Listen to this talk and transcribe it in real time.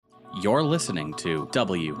You're listening to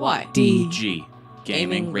WYDG WYDG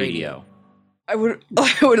Gaming Radio. I would Give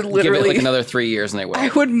it literally, like another 3 years and they will. I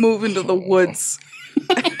would move into the woods.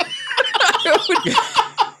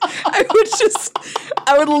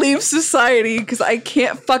 I would leave society because I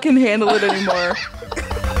can't fucking handle it anymore.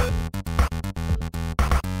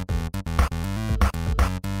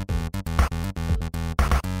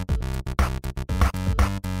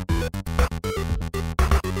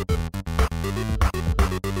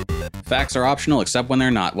 Facts are optional except when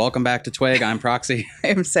they're not. Welcome back to Twig. I'm Proxy.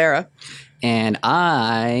 I'm Sarah. And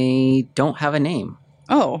I don't have a name.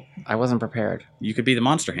 Oh, I wasn't prepared. You could be the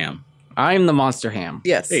Monster Ham. I'm the Monster Ham.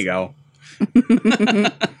 yes. There you go.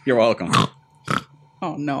 You're welcome.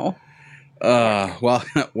 Oh, no. Well,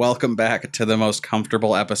 welcome back to the most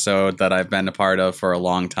comfortable episode that I've been a part of for a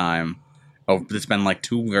long time. Oh, it's been like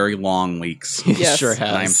 2 very long weeks. It Yes. sure And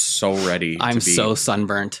I'm has. so ready I'm to be so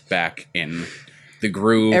sunburnt. back in the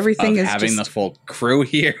groove Everything of is having just- the full crew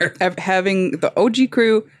here. Having the OG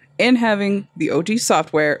crew and having the OG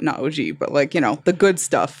software, not OG, but like, you know, the good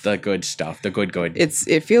stuff. The good stuff. The good.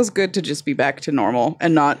 It feels good to just be back to normal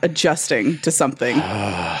and not adjusting to something.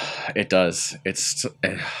 It does. It's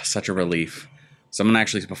such a relief. So I'm gonna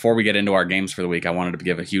actually, before we get into our games for the week, I wanted to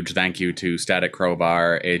give a huge thank you to Static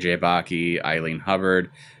Crowbar, AJ Baki, Eileen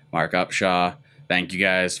Hubbard, Mark Upshaw. Thank you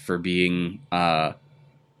guys for being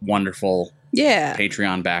wonderful Yeah.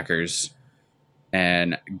 Patreon backers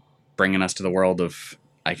and bringing us to the world of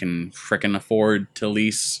I can frickin' afford to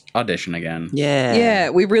lease Audition again. Yeah. Yeah,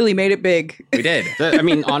 we really made it big. We did. I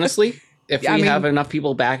mean, honestly, if Yeah, I we mean- have enough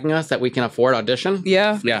people backing us that we can afford Audition,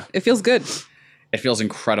 Yeah. Yeah. It feels good. It feels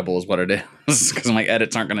incredible is what it is. Because my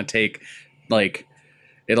edits aren't going to take, like,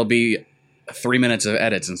 it'll be 3 minutes of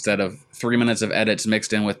edits instead of 3 minutes of edits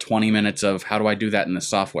mixed in with 20 minutes of how do I do that in this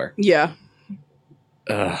software. Yeah.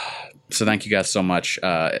 So thank you guys so much.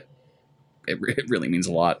 It really means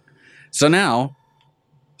a lot. So now,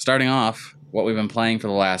 starting off, what we've been playing for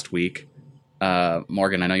the last week.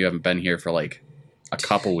 Morgan, I know you haven't been here for like a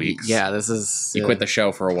couple weeks. yeah, this is... You quit the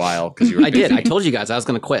show for a while because you were I did. busy. I told you guys I was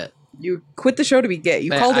going to quit. You quit the show to be gay.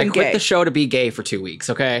 You called I in quit gay. the show to be gay for 2 weeks,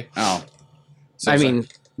 okay? Oh. So I mean,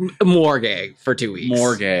 more gay for 2 weeks.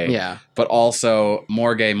 more gay. Yeah. But also,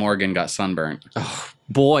 more gay Morgan got sunburnt. Oh,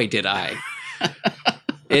 boy, did I.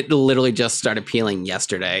 It literally just started peeling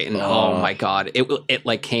yesterday, and oh my god, it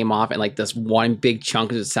like came off and like this one big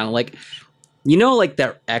chunk. It sounded like, you know, like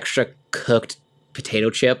that extra cooked potato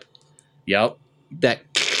chip. Yep.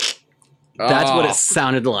 That's what Oh, it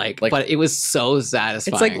sounded like. Like- But it was so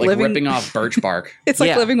satisfying. like like living- ripping off birch bark. It's like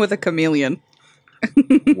Yeah. living with a chameleon.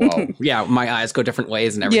 Whoa. yeah, my eyes go different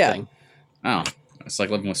ways and everything. Oh, it's like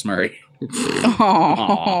living with Smurry.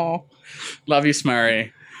 Oh. Love you,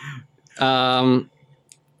 Smurry.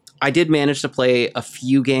 I did manage to play a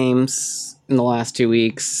few games in the last 2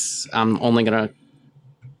 weeks. I'm only gonna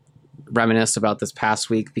reminisce about this past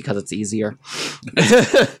week because it's easier.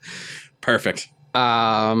 Perfect.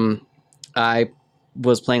 I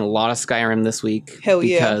was playing a lot of Skyrim this week. Hell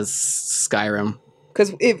yeah. Because Skyrim.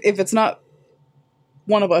 Because if it's not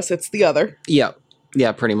one of us, it's the other. Yeah,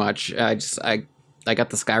 pretty much. I got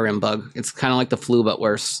the Skyrim bug. It's kind of like the flu, but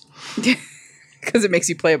worse. Because it makes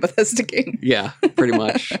you play a Bethesda game. Yeah, pretty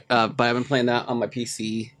much. But I've been playing that on my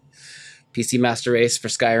PC Master Race for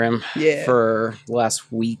Skyrim Yeah. for the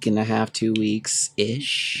last week and a half, 2 weeks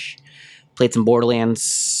ish. Played some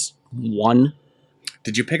Borderlands 1.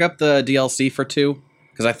 Did you pick up the DLC for 2?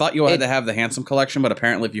 Because I thought you had to have the Handsome Collection, but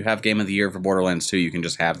apparently if you have Game of the Year for Borderlands 2, you can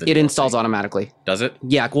just have the It DLC. installs automatically. Does it?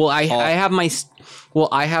 Yeah, well, I have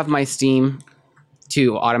my Steam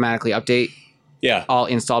to automatically update Yeah. all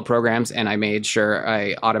installed programs, and I made sure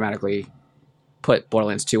I automatically put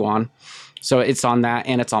Borderlands 2 on. So it's on that,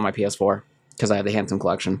 and it's on my PS4 because I have the Handsome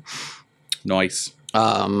Collection. Nice.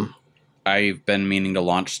 Um, I've been meaning to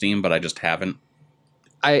launch Steam, but I just haven't.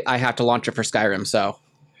 I have to launch it for Skyrim, so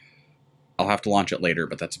I'll have to launch it later,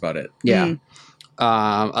 but that's about it. yeah.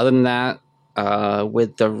 Other than that,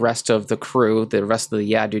 with the rest of the crew, the rest of the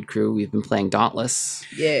Yeah Dude crew, we've been playing Dauntless.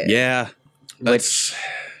 Yeah. Yeah. That's...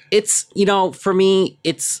 It's, you know, for me,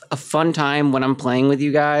 it's a fun time when I'm playing with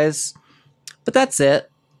you guys, but that's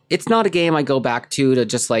it. It's not a game I go back to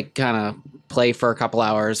just like kind of play for a couple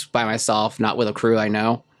hours by myself, not with a crew I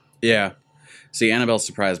know. Yeah. See, Annabelle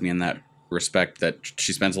surprised me in that respect that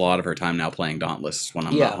she spends a lot of her time now playing Dauntless when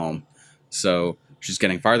I'm not home. So she's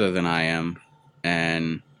getting farther than I am,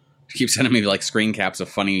 and she keeps sending me like screen caps of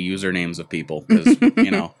funny usernames of people because,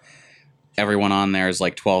 you know, everyone on there is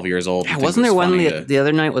like 12 years old. Yeah, wasn't there one the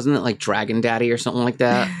other night? Wasn't it like Dragon Daddy or something like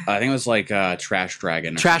that? I think it was like Trash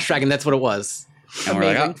Dragon. Trash Dragon, that's what it was. And we're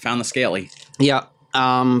like, Amazing. oh, found the Scaly. Yeah.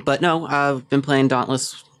 But no, I've been playing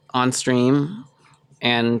Dauntless on stream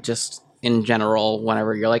and just in general,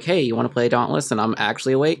 whenever you're like, hey, you want to play Dauntless? And I'm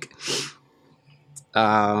actually awake.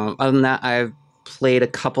 Other than that, I've played a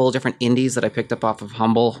couple different indies that I picked up off of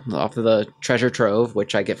Humble, off of the Treasure Trove,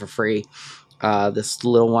 which I get for free. This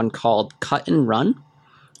little one called Cut and Run.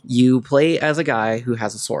 You play as a guy who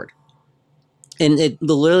has a sword. And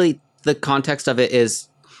literally, the context of it is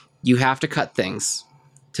you have to cut things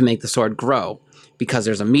to make the sword grow because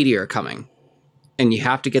there's a meteor coming. And you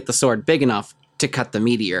have to get the sword big enough to cut the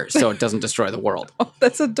meteor so it doesn't destroy the world. Oh,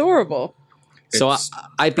 that's adorable. So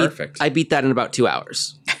I beat that in about 2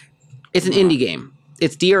 hours. It's an indie game.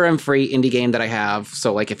 It's DRM free indie game that I have.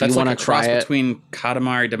 So like if you want to try it, between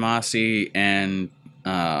Katamari Damacy and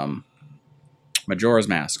Majora's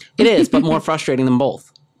Mask. it is, but more frustrating than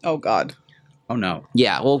both. Oh God. Oh no.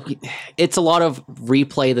 Yeah, well, it's a lot of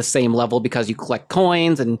replay the same level because you collect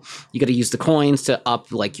coins and you got to use the coins to up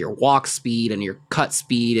like your walk speed and your cut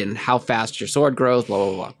speed and how fast your sword grows, blah,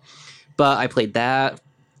 blah, blah. But I played that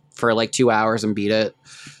for like 2 hours and beat it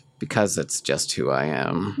because it's just who I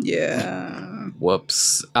am. Yeah.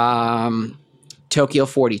 Whoops. Tokyo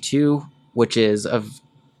 42, which is it's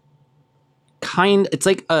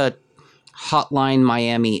like a Hotline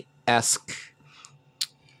Miami-esque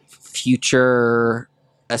future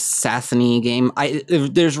assassin-y game.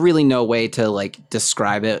 There's really no way to like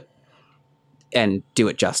describe it and do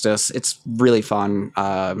it justice. It's really fun.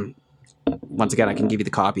 Once again, I can give you the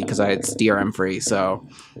copy because it's DRM free, so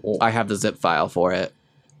I have the zip file for it.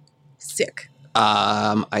 Sick.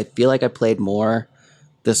 I feel like I played more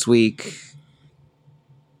this week.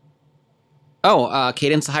 Oh,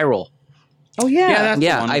 Cadence of Hyrule. Oh yeah. That's the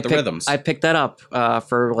one with the rhythms. I picked that up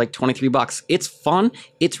for like $23. It's fun.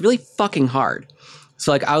 It's really fucking hard.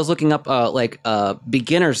 So like I was looking up like a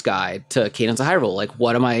beginner's guide to Cadence of Hyrule. Like,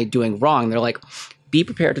 what am I doing wrong? They're like, be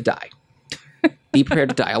prepared to die. Be prepared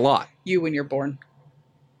to die a lot. You when you're born.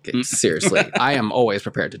 Seriously, I am always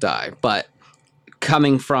prepared to die. But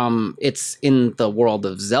coming from it's in the world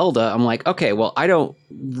of Zelda, I'm like, okay, well, I don't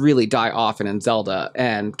really die often in Zelda.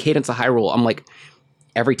 And Cadence of Hyrule, I'm like,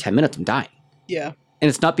 every 10 minutes I'm dying. Yeah. And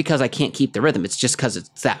it's not because I can't keep the rhythm. It's just because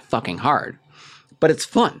it's that fucking hard. But it's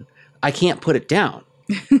fun. I can't put it down.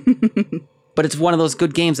 But it's one of those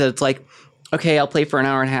good games that it's like, okay, I'll play for an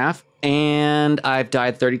hour and a half, and I've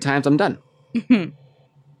died 30 times. I'm done.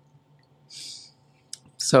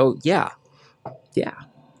 So, yeah. Yeah.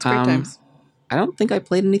 It's great times. I don't think I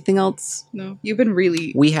played anything else. No. You've been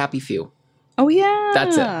really... We Happy Few. Oh, yeah.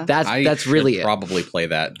 That's it. That's really it. Probably play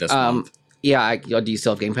that this month. Yeah. Do you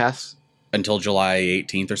still have Game Pass? Until July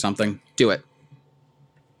 18th or something. Do it.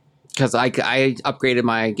 Because I upgraded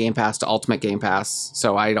my Game Pass to Ultimate Game Pass,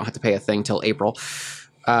 so I don't have to pay a thing till April.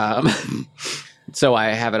 So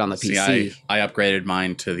I have it on the PC. See, I upgraded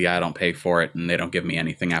mine to the I don't pay for it, and they don't give me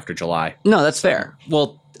anything after July. No, that's fair.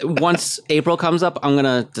 Well, once April comes up, I'm going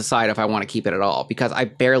to decide if I want to keep it at all, because I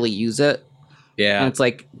barely use it. Yeah. And it's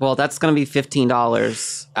like, well, that's going to be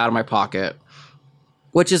 $15 out of my pocket,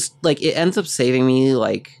 which is like, it ends up saving me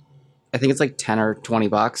like, I think it's like 10 or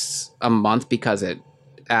 $20 a month because it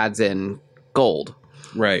adds in gold.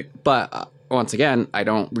 Right. But once again, I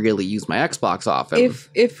don't really use my Xbox often.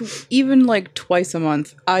 If even like twice a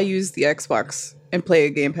month, I use the Xbox and play a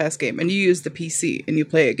Game Pass game, and you use the PC and you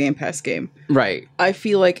play a Game Pass game. Right. I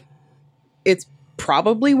feel like it's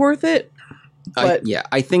probably worth it. But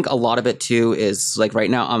I think a lot of it too is like right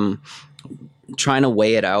now I'm trying to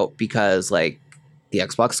weigh it out because like the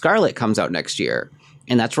Xbox Scarlet comes out next year,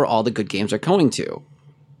 and that's where all the good games are going to.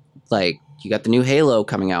 Like, you got the new Halo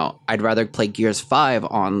coming out. I'd rather play Gears 5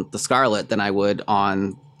 on the Scarlet than I would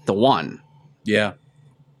on the One. Yeah.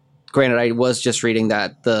 Granted, I was just reading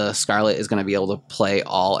that the Scarlet is going to be able to play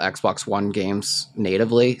all Xbox One games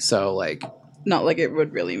natively, so like... Not like it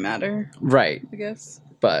would really matter. Right. I guess.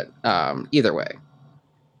 But either way.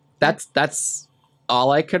 That's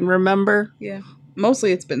all I can remember. Yeah.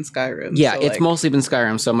 Mostly it's been Skyrim. Yeah, so it's like, mostly been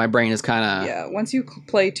Skyrim, so my brain is kind of... Yeah, once you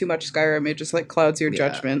play too much Skyrim, it just like clouds your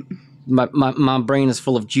judgment. My brain is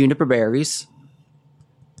full of juniper berries.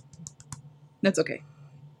 That's okay.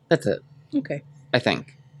 That's it. Okay. I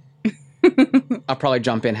think. I'll probably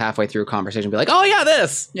jump in halfway through a conversation and be like, oh yeah,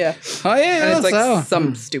 this! Yeah. Oh yeah, And it's like so.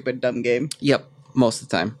 some stupid dumb game. Yep, most of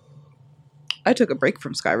the time. I took a break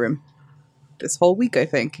from Skyrim this whole week, I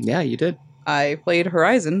think. Yeah, you did. I played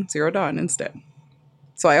Horizon Zero Dawn instead.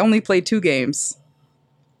 So I only played 2 games.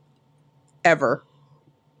 Ever.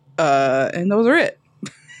 And those are it.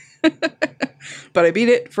 But I beat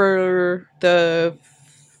it for the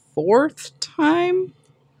 4th time?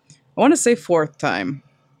 I want to say 4th time.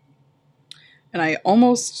 And I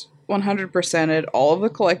almost 100%ed all of the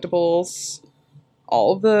collectibles,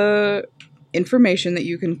 all of the information that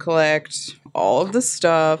you can collect, all of the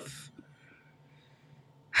stuff.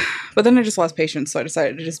 But then I just lost patience, so I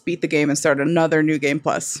decided to just beat the game and start another New Game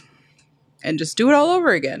Plus. And just do it all over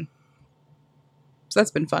again. So that's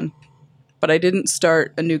been fun. But I didn't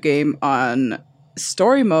start a new game on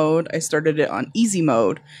story mode. I started it on easy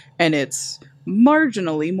mode. And it's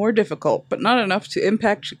marginally more difficult, but not enough to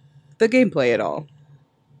impact the gameplay at all.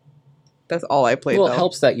 That's all I played, Well, though. it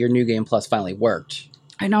helps that your New Game Plus finally worked.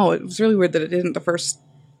 I know, it was really weird that it didn't the first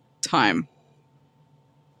time.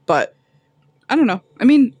 But, I don't know. I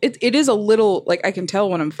mean, it is a little, like, I can tell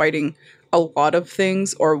when I'm fighting a lot of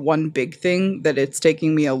things or one big thing that it's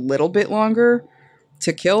taking me a little bit longer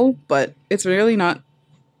to kill, but it's really not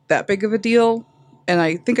that big of a deal. And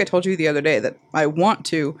I think I told you the other day that I want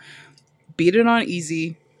to beat it on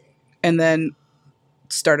easy and then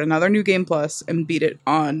start another New Game Plus and beat it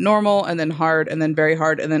on normal and then hard and then very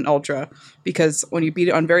hard and then ultra, because when you beat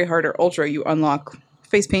it on very hard or ultra you unlock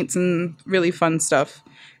face paints and really fun stuff.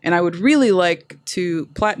 And I would really like to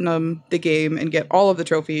platinum the game and get all of the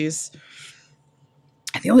trophies.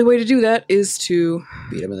 And the only way to do that is to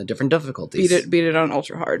Beat them in the different difficulties. beat it on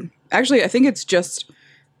ultra hard. Actually, I think it's just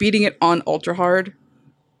beating it on ultra hard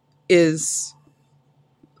is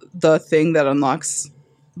the thing that unlocks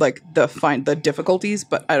like the difficulties,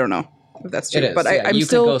 but I don't know if that's true. It is, But yeah. I'm you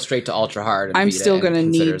still can go straight to ultra hard. And I'm beat still it and gonna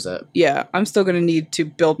need considers it. yeah, I'm still gonna need to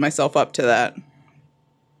build myself up to that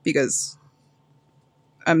because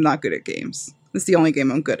I'm not good at games. It's the only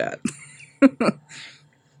game I'm good at.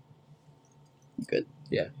 Good.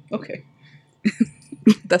 Yeah. Okay.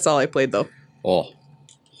 That's all I played though.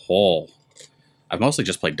 Oh. I've mostly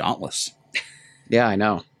just played Dauntless. Yeah, I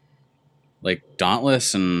know. Like,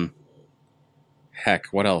 Dauntless and... Heck,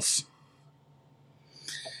 what else?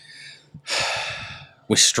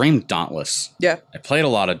 We streamed Dauntless. Yeah. I played a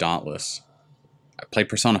lot of Dauntless. I played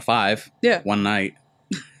Persona 5 Yeah. one night.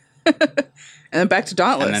 And then back to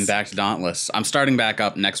Dauntless. And then back to Dauntless. I'm starting back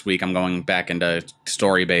up next week. I'm going back into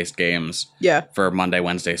story-based games Yeah. for Monday,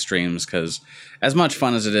 Wednesday streams, because as much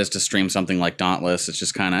fun as it is to stream something like Dauntless, it's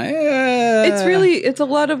just kind of... It's a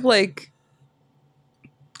lot of like,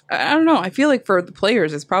 I don't know. I feel like for the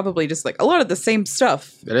players, it's probably just like a lot of the same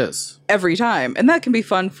stuff It is. every time. And that can be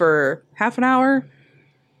fun for half an hour.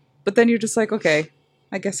 But then you're just like, okay,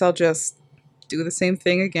 I guess I'll just do the same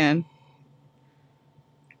thing again.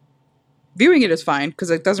 Viewing it is fine because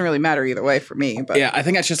it doesn't really matter either way for me. But Yeah, I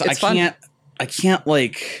think that's just... it's fun. I can't,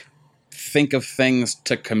 like, think of things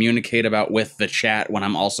to communicate about with the chat when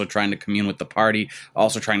I'm also trying to commune with the party,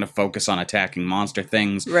 also trying to focus on attacking monster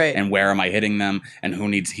things, Right. and where am I hitting them, and who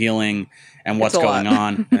needs healing, and what's It's a going lot.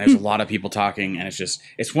 on. And there's a lot of people talking, and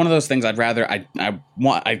it's one of those things I'd rather...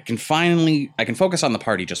 I can focus on the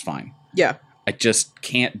party just fine. Yeah. I just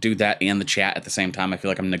can't do that and the chat at the same time. I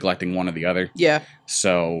feel like I'm neglecting one or the other. Yeah.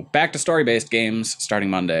 So back to story-based games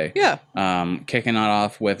starting Monday. Yeah. Kicking it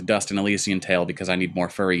off with Dust and Elysian Tale because I need more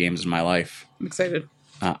furry games in my life. I'm excited.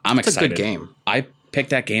 I'm It's a excited. good game. I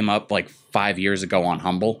picked that game up like 5 years ago on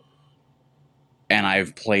Humble, and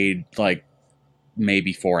I've played like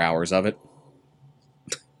maybe 4 hours of it.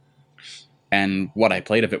 And what I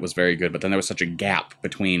played of it was very good, but then there was such a gap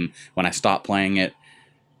between when I stopped playing it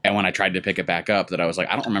and when I tried to pick it back up that I was like,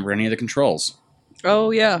 I don't remember any of the controls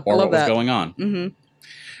Oh, yeah. or I what love was that. going on. Mm-hmm.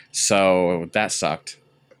 So that sucked.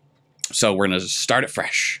 So we're going to start it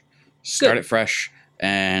fresh.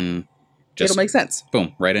 And just It'll make sense.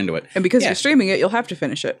 boom, right into it. And because Yeah. you're streaming it, you'll have to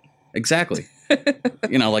finish it. Exactly.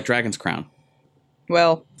 Like Dragon's Crown.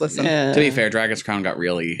 Well, listen. To be fair, Dragon's Crown got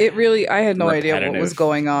really... It really, I had no idea what Repetitive. was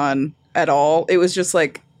going on at all. It was just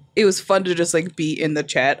like, it was fun to just like be in the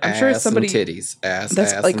chat. I'm sure Ass somebody, and titties. Ass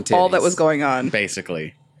that's like and all that titties. was going on.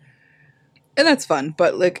 basically. And that's fun,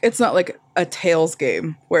 but like, it's not like a Tales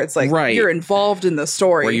game where it's like, Right. you're involved in the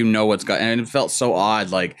story. Where you know what's going... And it felt so odd,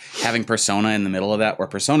 like, having Persona in the middle of that, where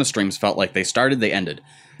Persona streams felt like they started, they ended.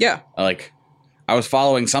 Yeah. Like, I was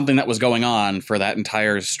following something that was going on for that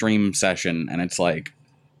entire stream session, and it's like...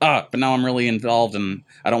 but now I'm really involved, and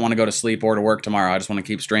I don't want to go to sleep or to work tomorrow. I just want to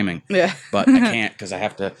keep streaming. Yeah. But I can't because I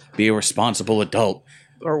have to be a responsible adult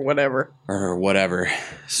Or whatever. or whatever.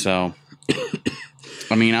 So,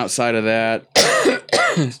 I mean, outside of that,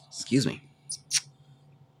 Excuse me.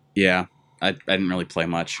 yeah, I didn't really play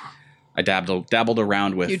much. I dabbled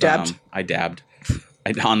around with... You dabbed? I dabbed.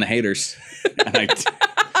 On the haters. And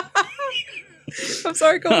I'm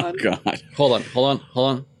sorry, go oh, on. God. Hold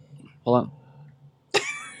on.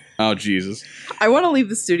 Oh, Jesus. I want to leave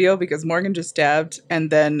the studio because Morgan just dabbed, and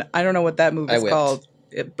then I don't know what that move I is whipped. called,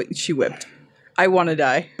 but she whipped. I want to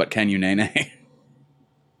die. But can you nay nay?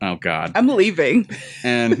 Oh, God. I'm leaving.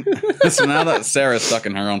 And so now that Sarah's stuck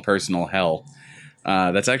in her own personal hell,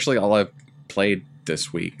 that's actually all I've played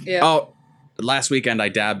this week. Yeah. Oh, last weekend I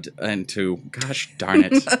dabbed into... Gosh darn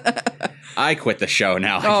it. I quit the show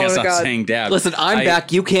now. I can't stop saying dab. Listen, I'm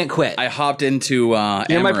back. You can't quit. I hopped into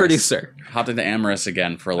You're my producer. Hopped into Amorous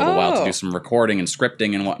again for a little while to do some recording and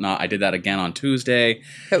scripting and whatnot. I did that again on Tuesday.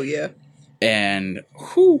 Hell yeah. And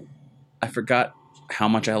I forgot how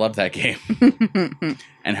much I love that game.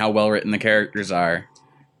 And how well written the characters are.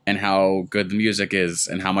 And how good the music is.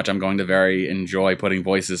 And how much I'm going to enjoy putting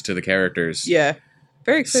voices to the characters. Yeah.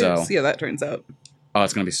 Very excited to see how that turns out. Oh,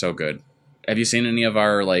 it's going to be so good. Have you seen any of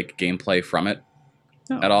our gameplay from it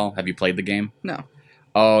at all? Have you played the game? No.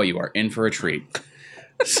 Oh, you are in for a treat.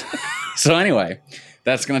 So anyway,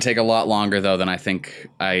 that's going to take a lot longer, though, than I think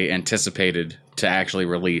I anticipated to actually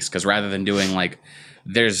release. Because rather than doing,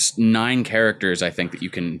 there's 9 characters, I think,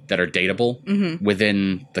 that are dateable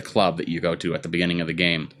within the club that you go to at the beginning of the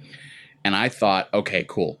game. And I thought, okay,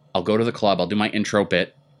 cool. I'll go to the club. I'll do my intro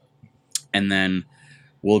bit. And then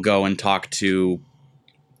we'll go and talk to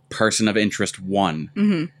person of interest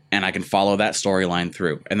 1. And I can follow that storyline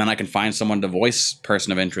through. And then I can find someone to voice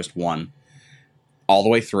person of interest 1 all the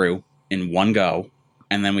way through in one go.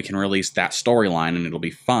 And then we can release that storyline and it'll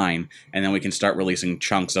be fine. And then we can start releasing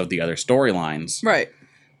chunks of the other storylines. Right.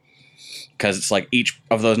 Because it's each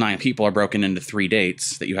of those 9 people are broken into 3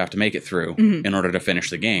 dates that you have to make it through in order to finish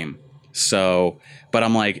the game. So, but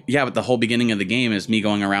I'm but the whole beginning of the game is me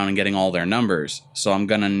going around and getting all their numbers. So I'm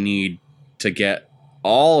going to need to get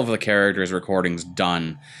all of the characters' recordings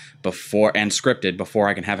done and scripted before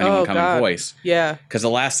I can have anyone come and voice. Yeah. Because the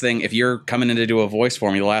last thing, if you're coming in to do a voice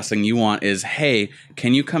for me, the last thing you want is, hey,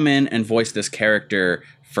 can you come in and voice this character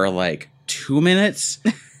for 2 minutes?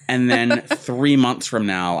 And then 3 months from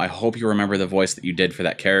now, I hope you remember the voice that you did for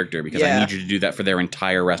that character because I need you to do that for their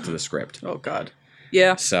entire rest of the script. Oh, God.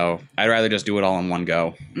 Yeah. So I'd rather just do it all in one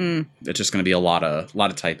go. It's just going to be a lot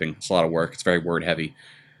of typing. It's a lot of work. It's very word heavy.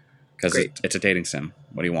 Because it's a dating sim.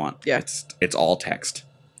 What do you want? Yeah. It's all text.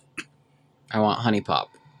 I want Honey Pop.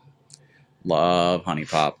 Love Honey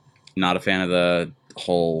Pop. Not a fan of the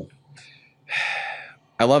whole...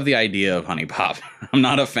 I love the idea of Honey Pop. I'm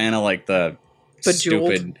not a fan of the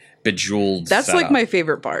stupid bejeweled That's setup. my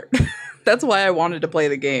favorite part. That's why I wanted to play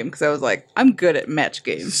the game. Because I was I'm good at match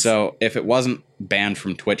games. So if it wasn't banned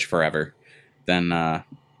from Twitch forever, then I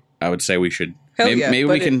would say we should...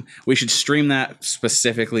 Maybe we should stream that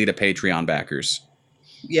specifically to Patreon backers.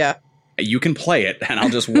 Yeah. You can play it and I'll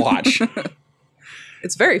just watch.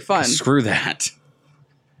 It's very fun. Screw that.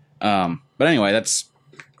 But anyway, that's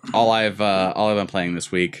all I've been playing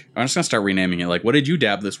this week. I'm just gonna start renaming it. What did you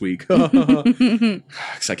dab this week?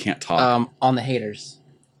 Because I can't talk. On the haters.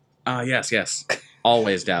 Yes.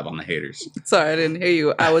 Always dab on the haters. Sorry, I didn't hear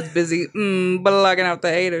you. I was busy blocking out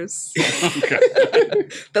the haters.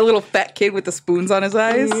 That little fat kid with the spoons on his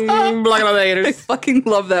eyes. Blocking out the haters. I fucking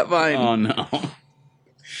love that vine. Oh no.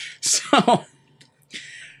 So,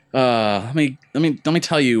 let me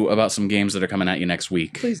tell you about some games that are coming at you next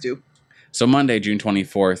week. Please do. So Monday, June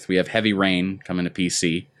 24th, we have Heavy Rain coming to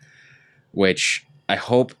PC, which I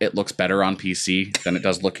hope it looks better on PC than it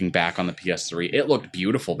does looking back on the PS3. It looked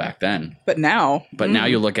beautiful back then. But now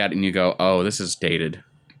you look at it and you go, oh, this is dated.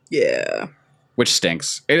 Yeah. Which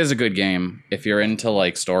stinks. It is a good game. If you're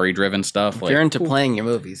into story-driven stuff. If you're into playing your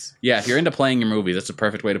movies. Yeah, if you're into playing your movies, that's a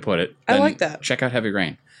perfect way to put it. I like that. Check out Heavy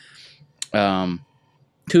Rain.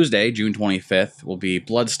 Tuesday, June 25th, will be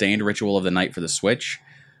Bloodstained Ritual of the Night for the Switch,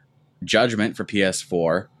 Judgment for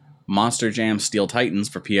PS4, Monster Jam Steel Titans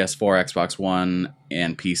for PS4, Xbox One,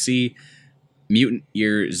 and PC, Mutant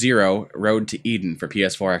Year Zero Road to Eden for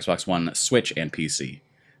PS4, Xbox One, Switch, and PC.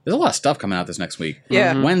 There's a lot of stuff coming out this next week.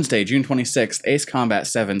 Yeah. Wednesday, June 26th, Ace Combat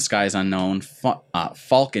 7 Skies Unknown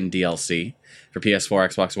Falcon DLC for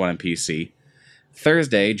PS4, Xbox One, and PC.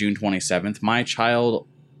 Thursday, June 27th, My Child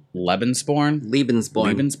Lebensborn?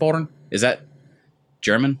 Is that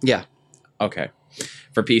German? Yeah. Okay.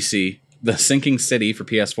 For PC. The Sinking City for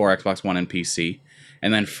PS4, Xbox One, and PC.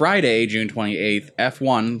 And then Friday, June 28th,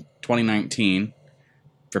 F1 2019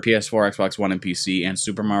 for PS4, Xbox One, and PC. And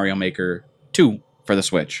Super Mario Maker 2 for the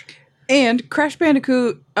Switch. And Crash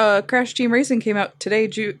Bandicoot Crash Team Racing came out today,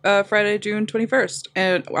 Friday, June 21st.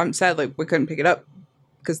 And I'm sad we couldn't pick it up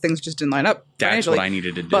because things just didn't line up. That's what I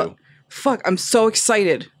needed to do. But fuck, I'm so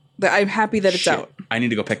excited that I'm happy that it's out. I need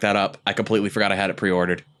to go pick that up. I completely forgot I had it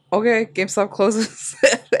pre-ordered. Okay, GameStop closes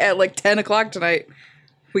at 10 o'clock tonight.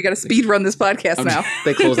 We got to speed run this podcast now.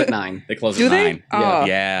 They close at 9. They close Do at they? 9.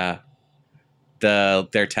 Yeah.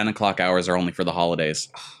 Their 10 o'clock hours are only for the holidays.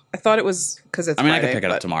 I thought it was because it's. I mean, Friday, I could pick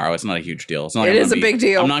it up tomorrow. It's not a huge deal. It's not It like is a big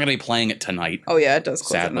deal. I'm not going to be playing it tonight. Oh yeah, it does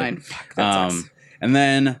close Sadly. at 9. Fuck, that sucks. And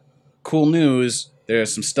then, cool news.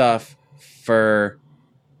 There's some stuff for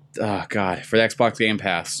the Xbox Game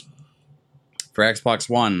Pass for Xbox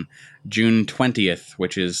One, June 20th,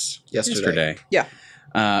 which is yesterday. Yeah.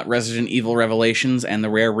 Resident Evil Revelations and the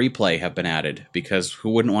Rare Replay have been added because who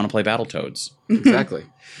wouldn't want to play Battletoads? Exactly.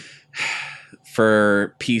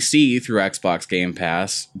 For PC through Xbox Game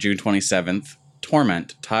Pass, June 27th,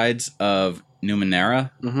 Torment, Tides of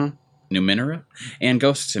Numenera, and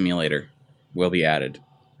Ghost Simulator will be added.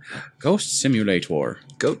 Ghost Simulator.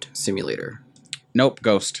 Goat Simulator. Nope,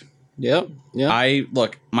 Ghost. Yep. Yeah.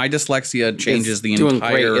 My dyslexia changes It's the doing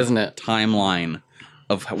entire great, isn't it? timeline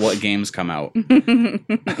of what games come out.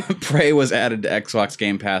 Prey was added to Xbox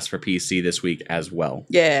Game Pass for PC this week as well.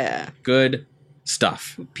 Yeah. Good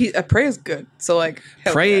stuff. Prey is good. So like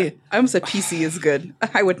Prey- yeah. I almost said PC is good.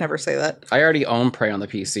 I would never say that. I already own Prey on the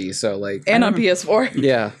PC, so like. And on PS4.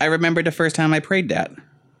 Yeah. I remembered the first time I prayed that.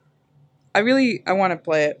 I want to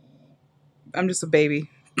play it. I'm just a baby.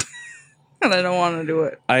 And I don't want to do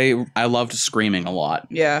it. I loved screaming a lot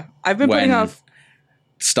Yeah. I've been when putting off.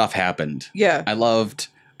 stuff happened. Yeah. I loved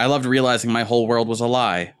realizing my whole world was a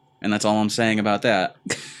lie, and that's all I'm saying about that.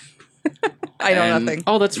 I know and- nothing.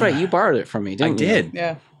 Oh, that's right. You borrowed it from me, I didn't you? did.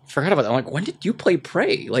 Yeah. Forgot about that. I'm like, when did you play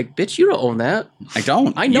Prey? Like, bitch, you don't own that. I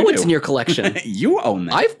don't. I know You it's do. in your collection. You own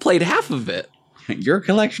that. I've played half of it. Your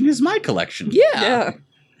collection is my collection. Yeah. Yeah.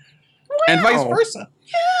 And vice Wow. versa.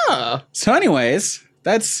 Yeah. So anyways,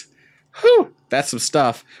 that's some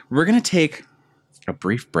stuff. We're going to take a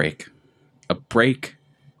brief break. A break.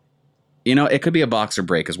 You know, it could be a boxer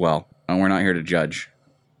break as well. And we're not here to judge.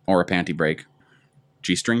 Or a panty break.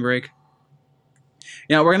 G-string break.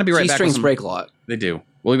 Yeah, we're going to be right back. G-strings with some- break a lot. They do.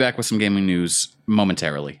 We'll be back with some gaming news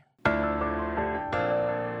momentarily.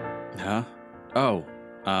 Huh? Oh.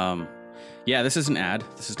 Yeah, this is an ad.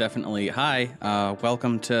 This is definitely... Hi,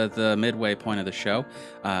 welcome to the midway point of the show.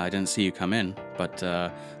 I didn't see you come in, but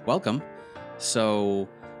welcome. So,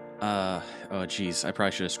 oh geez, I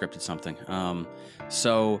probably should have scripted something.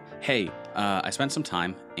 So, hey, I spent some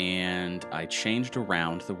time and I changed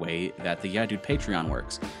around the way that the Yeah Dude Patreon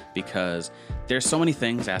works because there's so many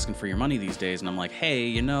things asking for your money these days, and I'm like, hey,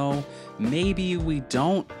 you know, maybe we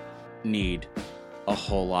don't need a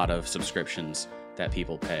whole lot of subscriptions that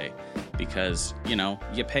people pay because, you know,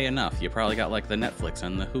 you pay enough. You probably got like the Netflix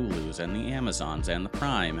and the Hulus and the Amazons and the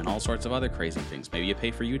Prime and all sorts of other crazy things. Maybe you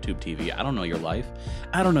pay for YouTube TV. I don't know your life.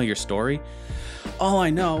 I don't know your story. All I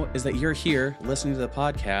know is that you're here listening to the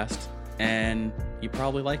podcast and you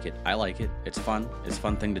probably like it. I like it. It's fun. It's a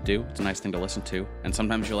fun thing to do. It's a nice thing to listen to. And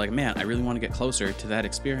sometimes you're like, man, I really want to get closer to that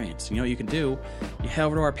experience. You know what you can do? You head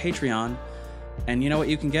over to our Patreon and you know what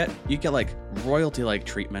you can get? You get like royalty-like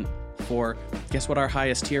treatment for, guess what our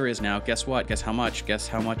highest tier is now? Guess what? Guess how much? Guess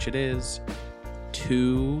how much it is?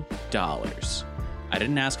 $2. I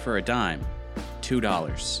didn't ask for a dime.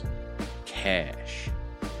 $2. Cash.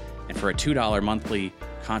 And for a $2 monthly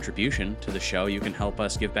contribution to the show, you can help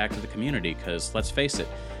us give back to the community, because let's face it,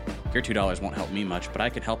 your $2 won't help me much, but I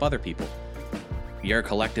can help other people. Your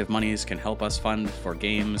collective monies can help us fund for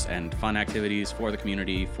games and fun activities for the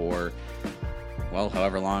community for, well,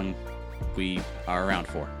 however long we are around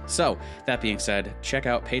for. So, that being said, check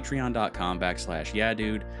out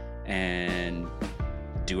patreon.com/yeahdude and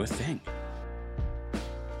do a thing.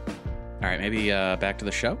 All right, maybe back to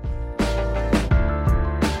the show.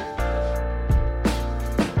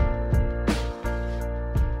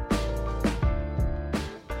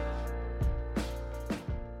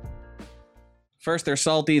 First they're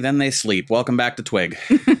salty, then they sleep. Welcome back to Twig.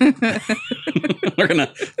 We're going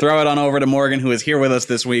to throw it on over to Morgan, who is here with us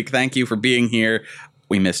this week. Thank you for being here.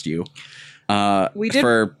 We missed you. We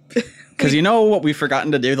did. Because you know what we've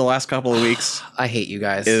forgotten to do the last couple of weeks I hate you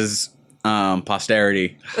guys. is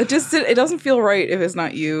posterity. It doesn't feel right if it's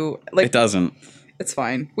not you. Like, It doesn't. it's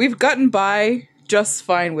fine. We've gotten by just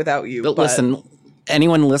fine without you. But But listen,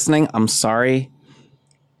 anyone listening, I'm sorry,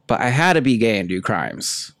 but I had to be gay and do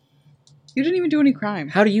crimes. you didn't even do any crime.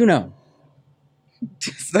 How do you know?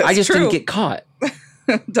 That's I just true. didn't get caught.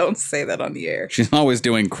 Don't say that on the air. She's always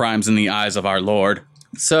doing crimes in the eyes of our Lord.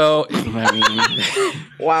 So, I mean,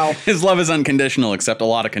 Wow. His love is unconditional, except a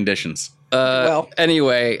lot of conditions.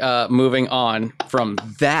 anyway, moving on from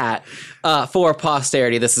that, for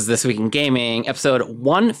posterity, this is This Week in Gaming, episode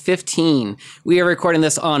 115. We are recording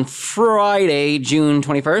this on Friday, June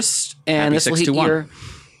 21st, and Happy this will hit 621. your...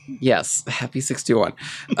 Yes, happy 621.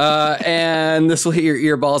 And this will hit your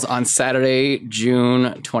earballs on Saturday,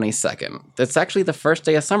 June 22nd. That's actually the first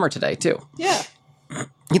day of summer today, too. Yeah.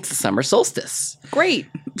 It's the summer solstice. Great.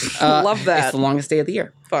 Love that. It's the longest day of the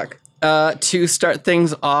year. Fuck. To start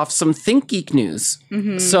things off, some ThinkGeek news.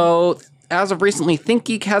 So, as of recently,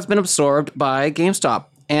 ThinkGeek has been absorbed by GameStop,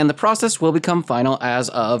 and the process will become final as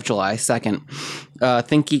of July 2nd.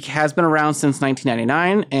 ThinkGeek has been around since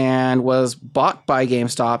 1999 and was bought by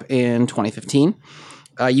GameStop in 2015.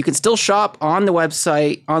 You can still shop on the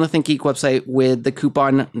website, on the ThinkGeek website, with the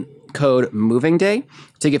coupon code Moving Day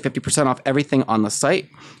to get 50% off everything on the site.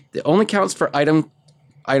 It only counts for item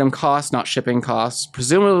costs, not shipping costs.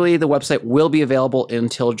 Presumably, the website will be available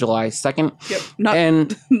until July 2nd.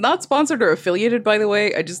 Yep. Not sponsored or affiliated, by the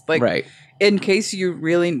way. I just right. In case you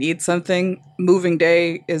really need something, Moving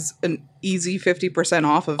Day is an easy 50%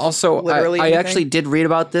 off of also, literally I anything. actually did read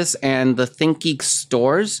about this, and the ThinkGeek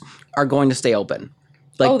stores are going to stay open.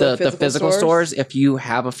 Like the physical stores, if you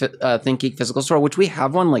have a ThinkGeek physical store, which we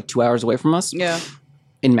have one like 2 hours away from us. Yeah.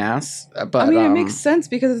 In Mass. But I mean, it makes sense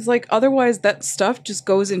because it's like otherwise that stuff just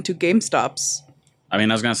goes into GameStops. I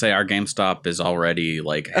mean, I was going to say our GameStop is already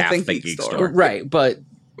like half ThinkGeek store. Right, but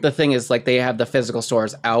the thing is, like, they have the physical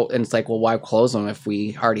stores out, and it's like, well, why close them if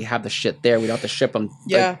we already have the shit there? We don't have to ship them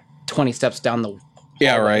like 20 steps down the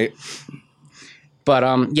Yeah, right. But,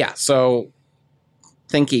 yeah, so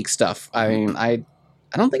ThinkGeek stuff. I mean, I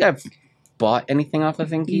don't think I've bought anything off of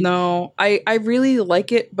ThinkGeek. No, I really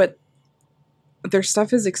like it, but their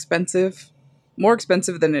stuff is expensive. More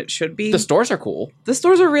expensive than it should be. The stores are cool. The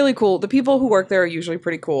stores are really cool. The people who work there are usually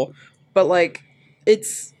pretty cool. But, like,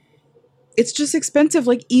 it's just expensive.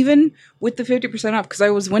 Like, even with the 50% off, because I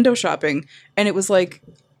was window shopping, and it was like,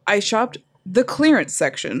 I shopped the clearance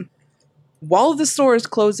section while the store is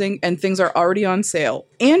closing and things are already on sale.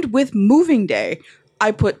 And with Moving Day, I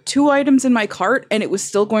put 2 items in my cart, and it was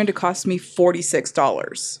still going to cost me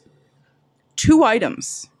 $46. 2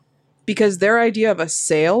 items. Because their idea of a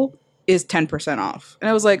sale is 10% off. And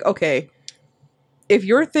I was like, okay, if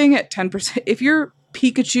your thing at 10%, if your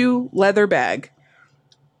Pikachu leather bag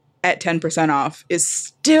at 10% off is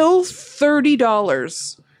still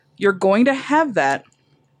 $30, you're going to have that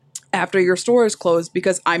after your store is closed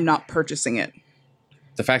because I'm not purchasing it.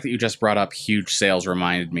 The fact that you just brought up huge sales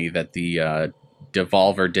reminded me that the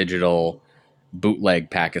Devolver Digital bootleg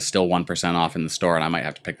pack is still 1% off in the store, and I might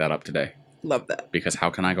have to pick that up today. Love that. Because how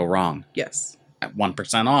can I go wrong? Yes. At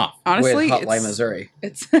 1% off. Honestly, with Hotline Missouri.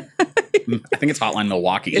 It's I think it's Hotline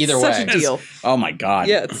Milwaukee. it's Either such way. a deal. Oh my god.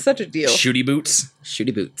 Yeah, it's such a deal. Shooty boots.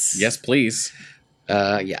 Shooty boots. Yes, please.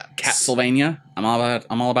 Yeah. Castlevania. I'm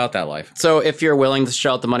all about that life. So if you're willing to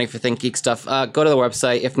shell out the money for ThinkGeek stuff, go to the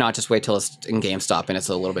website. If not, just wait till it's in GameStop and it's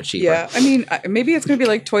a little bit cheaper. Yeah, I mean, maybe it's going to be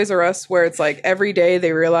like Toys R Us, where it's like every day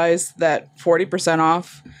they realize that 40%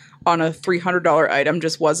 off on a $300 item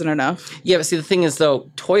just wasn't enough. Yeah, but see, the thing is,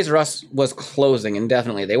 though, Toys R Us was closing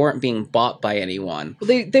indefinitely. They weren't being bought by anyone.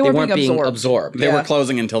 They weren't being absorbed. They were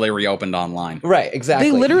closing until they reopened online. Right,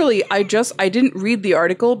 exactly. They literally, I didn't read the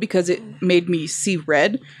article because it made me see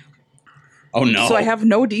red. Oh no. So I have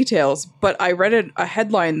no details, but I read a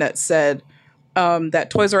headline that said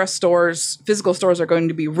that Toys R Us stores, physical stores, are going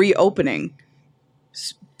to be reopening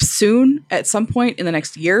soon at some point in the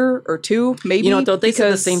next year or two, maybe. You know, though, they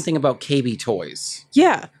said the same thing about KB Toys.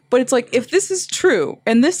 Yeah, but it's like, if this is true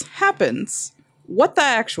and this happens, what the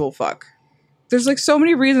actual fuck? There's like so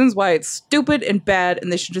many reasons why it's stupid and bad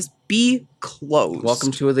and they should just be closed.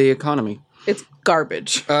 Welcome to the economy. It's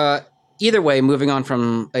garbage. Either way, moving on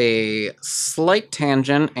from a slight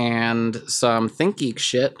tangent and some ThinkGeek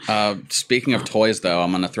shit. Speaking of toys, though,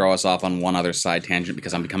 I'm going to throw us off on one other side tangent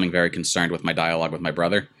because I'm becoming very concerned with my dialogue with my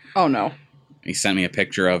brother. Oh, no. He sent me a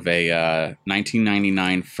picture of a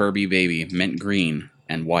 1999 Furby baby, mint green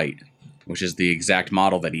and white, which is the exact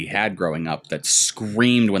model that he had growing up that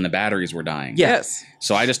screamed when the batteries were dying. Yes.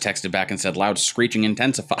 So I just texted back and said, loud screeching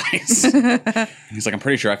intensifies. He's like, I'm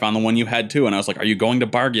pretty sure I found the one you had too. And I was like, are you going to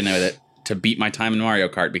bargain with it to beat my time in Mario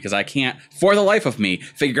Kart? Because I can't, for the life of me,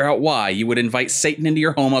 figure out why you would invite Satan into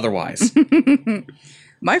your home otherwise.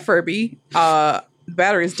 My Furby,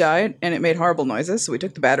 batteries died and it made horrible noises. So we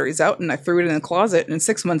took the batteries out and I threw it in the closet. And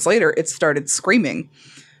 6 months later, it started screaming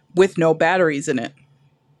with no batteries in it.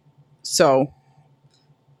 So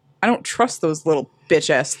I don't trust those little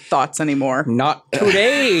bitch-ass thoughts anymore. Not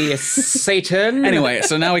today, Satan. Anyway,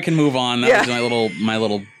 so now we can move on. That was my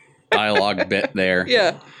little dialogue bit there.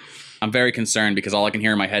 Yeah. I'm very concerned because all I can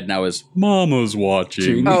hear in my head now is, Mama's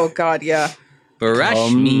watching. Oh, God, yeah.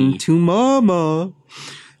 Brush me to Mama.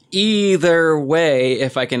 Either way,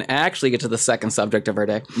 if I can actually get to the second subject of our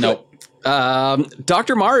day. Nope.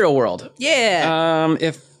 Dr. Mario World. Yeah.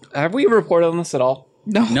 Have we reported on this at all?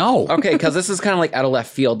 No. No. Okay, because this is kind of like out of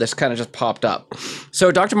left field. This kind of just popped up.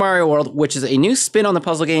 So Dr. Mario World, which is a new spin on the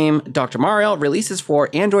puzzle game Dr. Mario, releases for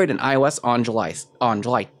Android and iOS on July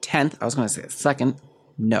 10th. I was going to say the 2nd.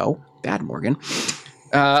 No. Bad, Morgan.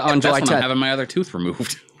 On July That's 10th. when I'm having my other tooth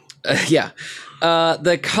removed. Yeah.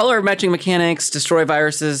 The color matching mechanics, destroy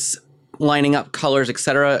viruses, lining up colors,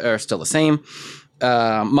 etc. are still the same.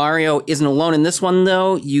 Mario isn't alone in this one,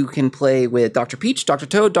 though. You can play with Dr. Peach, Dr.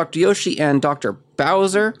 Toad, Dr. Yoshi, and Dr.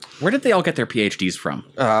 Bowser. Where did they all get their PhDs from?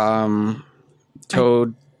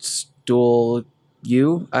 Toadstool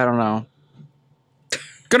U? I don't know.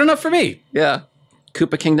 Good enough for me. Yeah.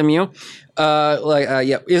 Koopa Kingdom U.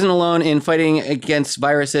 Isn't alone in fighting against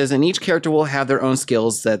viruses, and each character will have their own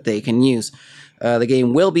skills that they can use. The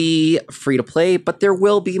game will be free to play, but there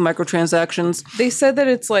will be microtransactions. They said that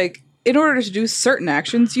it's like, in order to do certain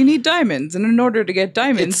actions, you need diamonds. And in order to get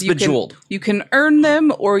diamonds, It's Bejeweled. you can earn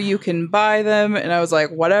them or you can buy them. And I was like,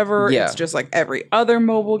 whatever. Yeah. It's just like every other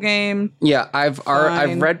mobile game. Yeah, I've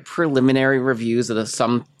Fine. read preliminary reviews of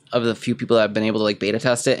some of the few people that have been able to like beta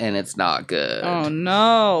test it, and it's not good. Oh,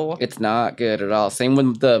 no. It's not good at all. Same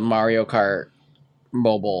with the Mario Kart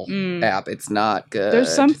mobile app. It's not good.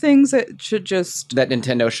 There's some things that should just, that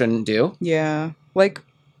Nintendo shouldn't do. yeah. Like,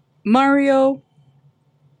 Mario,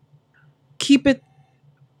 keep it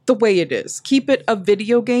the way it is. Keep it a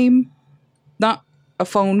video game, not a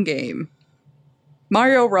phone game.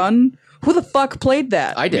 Mario Run? Who the fuck played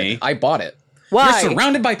that? I did. Me. I bought it. Why? You're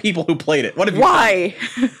surrounded by people who played it. What have you Why?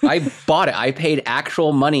 I bought it. I paid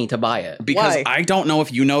actual money to buy it. done? Because Why? I don't know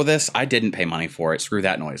if you know this. I didn't pay money for it. Screw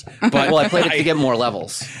that noise. But Well, I played it to get more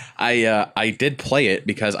levels. I did play it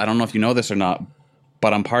because I don't know if you know this or not,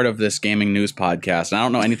 but I'm part of this gaming news podcast. And I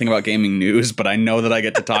don't know anything about gaming news, but I know that I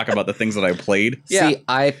get to talk about the things that I played. Yeah. See,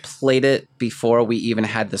 I played it before we even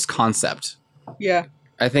had this concept. Yeah.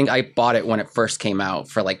 I think I bought it when it first came out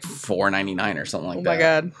for like $4.99 or something like Oh that. my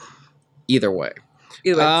god. Either way.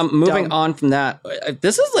 Either way, it's Moving dumb. on from that,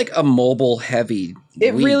 this is like a mobile heavy.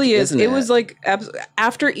 It week, really is. Isn't It was like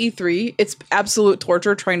after E3, it's absolute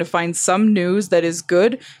torture trying to find some news that is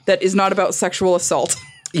good that is not about sexual assault.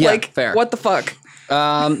 Yeah, like, fair. what the fuck?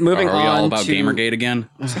 Moving Are we on all about to Gamergate again?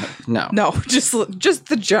 No. No, just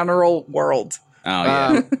the general world. Oh,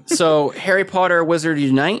 yeah. So Harry Potter Wizard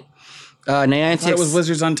Unite. Niantic. It was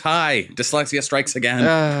Wizards Untie. Dyslexia strikes again.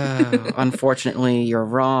 Unfortunately, you're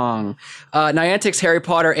wrong. Niantic's Harry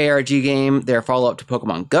Potter ARG game, their follow-up to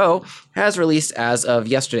Pokemon Go, has released as of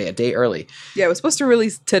yesterday, a day early. Yeah, it was supposed to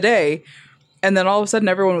release today, and then all of a sudden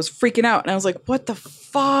everyone was freaking out, and I was like, "What the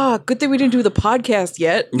fuck? Good thing we didn't do the podcast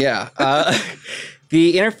yet." Yeah.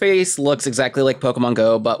 The interface looks exactly like Pokemon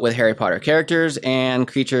Go, but with Harry Potter characters and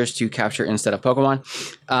creatures to capture instead of Pokemon.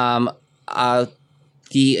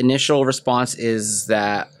 The initial response is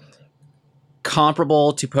that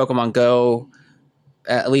comparable to Pokemon Go,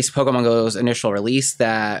 at least Pokemon Go's initial release,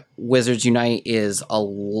 that Wizards Unite is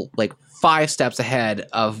like 5 steps ahead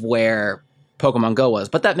of where Pokemon Go was.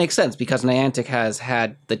 But that makes sense because Niantic has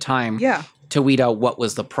had the time Yeah, to weed out what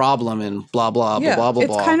was the problem and blah, blah, yeah. blah, blah,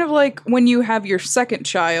 It's blah. kind of like when you have your second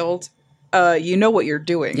child, you know what you're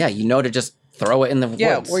doing. Yeah, you know to just throw it in the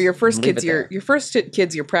Yeah, woods. where your first and leave kid's it there. your first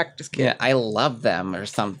kid's your practice kid. Yeah, I love them or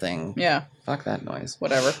something. Yeah, Fuck that noise.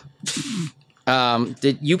 whatever.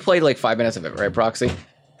 Did you play like 5 minutes of it, right, Proxy?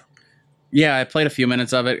 Yeah, I played a few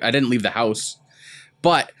minutes of it. I didn't leave the house.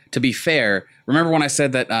 But to be fair, remember when I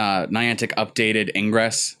said that Niantic updated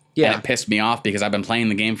Ingress? Yeah. And it pissed me off because I've been playing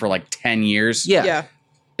the game for like 10 years. Yeah. Yeah.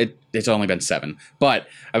 It's only been 7. But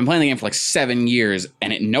I've been playing the game for like 7 years,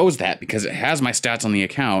 and it knows that because it has my stats on the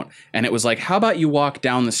account. And it was like, how about you walk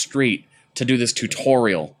down the street to do this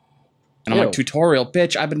tutorial? And I'm Ew. like, tutorial?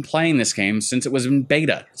 Bitch, I've been playing this game since it was in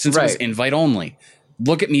beta, since it was Right. invite only.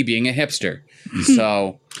 Look at me being a hipster.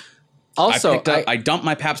 So Also, I dumped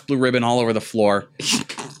my Pabst Blue Ribbon all over the floor,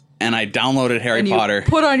 and I downloaded Harry And you Potter.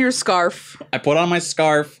 put on your scarf. I put on my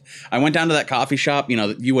scarf. I went down to that coffee shop. You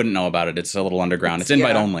know, you wouldn't know about it. It's a little underground. It's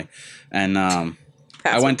invite Yeah. only. And I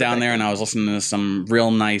Passive went down protection. there and I was listening to some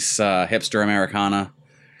real nice hipster Americana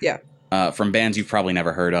Yeah. from bands you've probably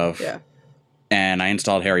never heard of. Yeah. And I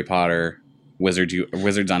installed Harry Potter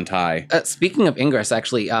Wizards Untie. speaking of Ingress,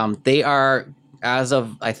 actually, they are, as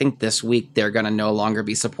of, I think this week, they're going to no longer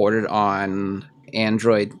be supported on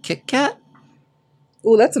Android KitKat.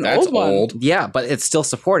 Oh, that's an That's old one. old. Yeah, but it's still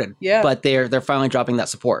supported. Yeah. But they're finally dropping that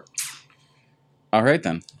support. All right,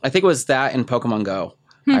 then. I think it was that in Pokemon Go,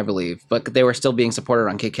 I believe. But they were still being supported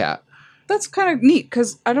on KitKat. That's kind of neat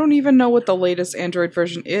because I don't even know what the latest Android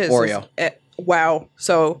version is. Oreo. Wow.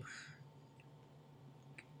 So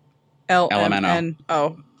LMN. LMNO.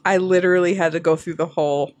 Oh, I literally had to go through the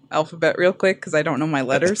whole alphabet real quick because I don't know my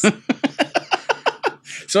letters.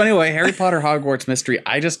 So anyway, Harry Potter Hogwarts Mystery.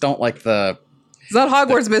 I just don't like the... It's not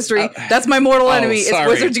Hogwarts Mystery. That's my mortal enemy. sorry.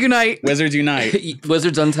 It's Wizards Unite. Wizards Unite.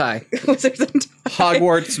 Wizards Untie. Wizards Unite.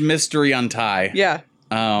 Hogwarts Mystery Untie. Yeah.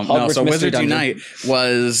 No, Hogwarts so Mystery Wizards Dungeon. Unite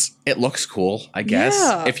was... It looks cool, I guess.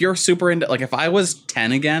 Yeah. If you're super into... Like, if I was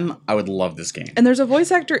 10 again, I would love this game. And there's a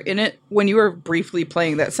voice actor in it when you were briefly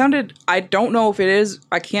playing that sounded, I don't know if it is,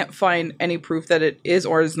 I can't find any proof that it is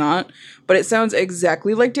or is not, but it sounds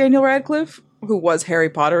exactly like Daniel Radcliffe, who was Harry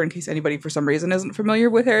Potter, in case anybody for some reason isn't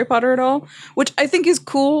familiar with Harry Potter at all, which I think is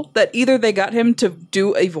cool that either they got him to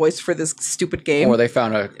do a voice for this stupid game, Or they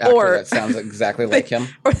found an actor Or- that sounds exactly like him.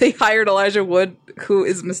 or they hired Elijah Wood, who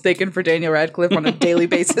is mistaken for Daniel Radcliffe on a daily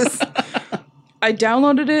basis. I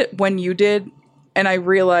downloaded it when you did, and I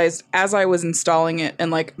realized as I was installing it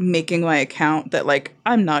and like making my account that like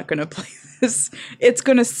I'm not gonna play this. It's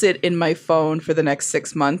gonna sit in my phone for the next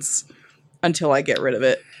 6 months until I get rid of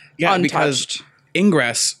it. Yeah, Untouched. because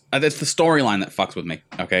Ingress... it's the storyline that fucks with me,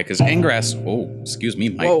 okay? Because Ingress... Oh, excuse me,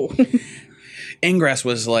 Mike. Whoa. Ingress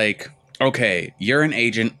was like, okay, you're an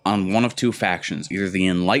agent on one of two factions, either the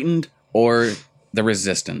Enlightened or the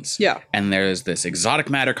Resistance. Yeah. And there's this exotic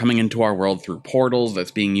matter coming into our world through portals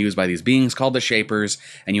that's being used by these beings called the Shapers,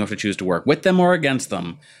 and you have to choose to work with them or against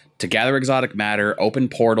them to gather exotic matter, open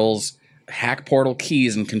portals, hack portal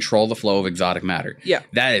keys, and control the flow of exotic matter. Yeah.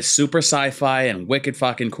 That is super sci-fi and wicked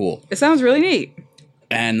fucking cool. It sounds really neat.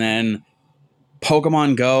 And then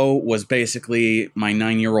Pokemon Go was basically my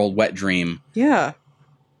 9-year-old wet dream Yeah.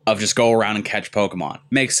 of just go around and catch Pokemon.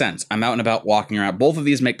 Makes sense. I'm out and about walking around. Both of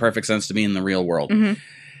these make perfect sense to me in the real world. Mm-hmm.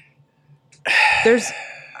 There's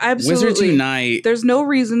absolutely... Wizards Unite... There's no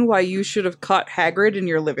reason why you should have caught Hagrid in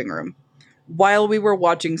your living room while we were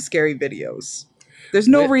watching scary videos. There's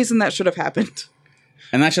no reason that should have happened.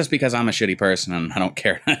 And that's just because I'm a shitty person and I don't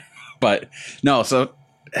care. But no, so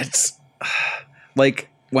it's... Like,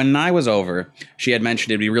 when Nye was over, she had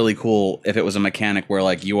mentioned it'd be really cool if it was a mechanic where,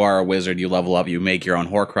 like, you are a wizard, you level up, you make your own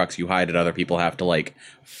Horcrux, you hide it, other people have to, like,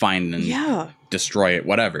 find and destroy it,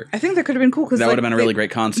 whatever. I think that could have been cool because That would have been a really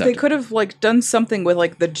great concept. They could have like done something with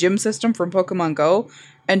like the gym system from Pokemon Go,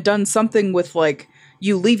 and done something with like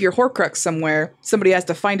you leave your Horcrux somewhere, somebody has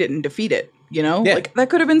to find it and defeat it. You know, Yeah. like that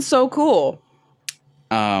could have been so cool.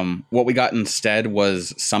 What we got instead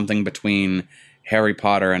was something between Harry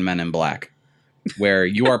Potter and Men in Black, where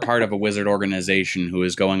you are part of a wizard organization who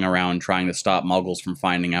is going around trying to stop muggles from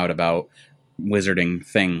finding out about wizarding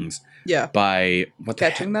things Yeah. by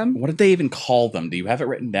Catching them? What did they even call them? Do you have it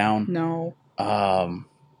written down? No.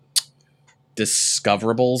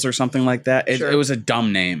 Discoverables or something like that. It, Sure. it was a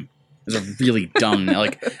dumb name. It was a really dumb.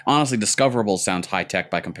 Like, honestly, Discoverables sounds high tech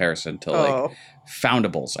by comparison to like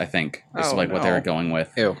Foundables. I think is Oh, like what they no. were going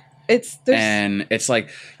with. Ew. And it's like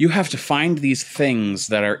you have to find these things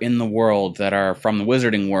that are in the world that are from the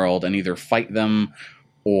wizarding world and either fight them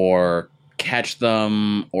or catch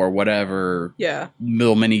them or whatever Yeah.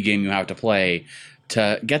 little mini game you have to play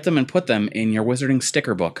to get them and put them in your wizarding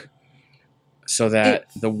sticker book so that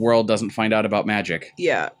the world doesn't find out about magic.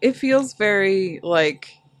 Yeah. It feels very like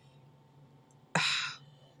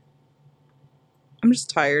I'm just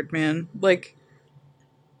tired, man. Like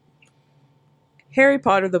Harry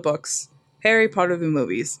Potter the books, Harry Potter the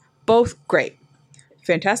movies, both great.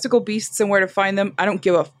 Fantastical Beasts and Where to Find Them, I don't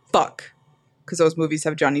give a fuck. Because those movies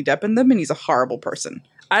have Johnny Depp in them and he's a horrible person.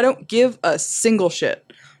 I don't give a single shit.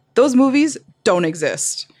 Those movies don't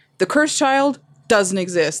exist. The Cursed Child doesn't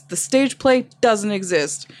exist. The stage play doesn't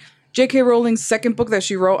exist. J.K. Rowling's second book that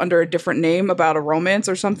she wrote under a different name about a romance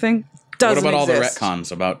or something doesn't What about exist. all the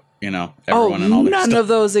retcons about, everyone and all that none stuff? of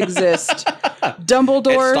those exist. It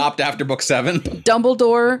Dumbledore stopped after book 7.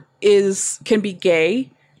 Dumbledore can be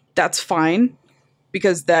gay. That's fine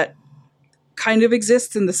because that kind of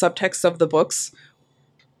exists in the subtext of the books.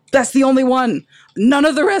 That's the only one. None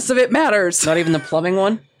of the rest of it matters. Not even the plumbing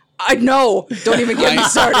one? I know. Don't even get me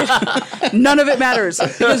started. None of it matters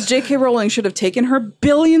because J.K. Rowling should have taken her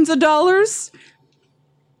billions of dollars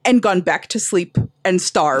and gone back to sleep and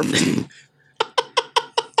starved.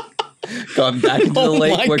 Gone back into the Oh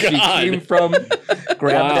lake my where God. she came from,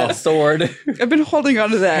 grabbed Wow. that sword. I've been holding on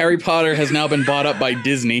to that. Harry Potter has now been bought up by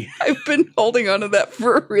Disney. I've been holding on to that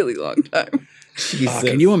for a really long time. Jesus.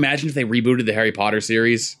 Can you imagine if they rebooted the Harry Potter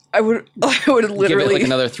series? I would Give it literally like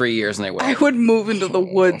another 3 years and they will. I would move into the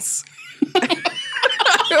woods.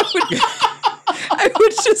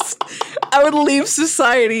 I would leave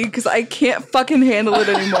society because I can't fucking handle it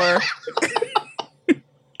anymore.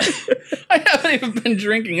 I haven't even been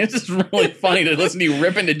drinking. It's just really funny to listen to you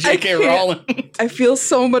rip into J.K. Rowling. I feel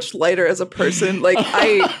so much lighter as a person. Like,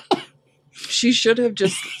 she should have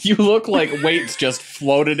just... You look like weights just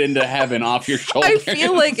floated into heaven off your shoulders.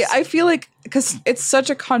 I feel like, because it's such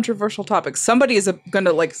a controversial topic, somebody is going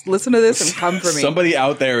to, like, listen to this and come for me. Somebody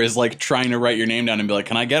out there is, like, trying to write your name down and be like,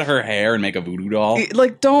 can I get her hair and make a voodoo doll?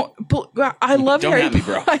 Like, I love Don't Harry at me,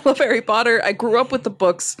 bro. I love Harry Potter. I grew up with the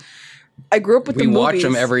books. I grew up with the movies. We watch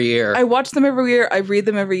them every year. I watch them every year. I read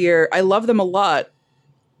them every year. I love them a lot.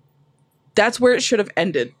 That's where it should have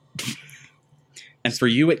ended. And for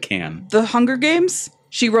you, it can. The Hunger Games,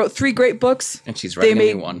 she wrote 3 great books. And she's writing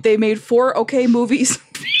a new one. They made 4 okay movies.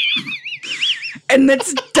 And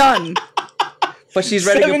that's done. But she's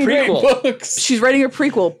writing 7 a prequel. great books. She's writing a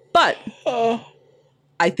prequel, but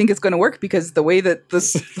I think it's going to work because the way that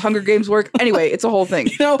the Hunger Games work, anyway, it's a whole thing.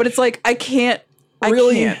 But it's like, I can't.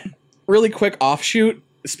 Really quick offshoot.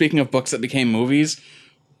 Speaking of books that became movies,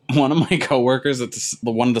 one of my coworkers,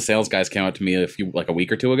 one of the sales guys, came up to me a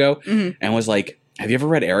week or 2 ago, and was like, "Have you ever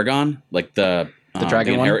read Aragon, like the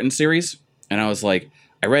Dragon Inheritance series?" And I was like,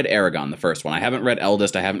 "I read Aragon, the first one. I haven't read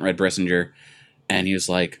Eldest. I haven't read Brissinger." And he was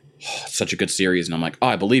like, "Oh, it's such a good series." And I'm like, "Oh,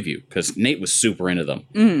 I believe you," because Nate was super into them,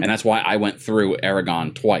 and that's why I went through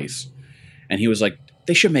Aragon twice. And he was like,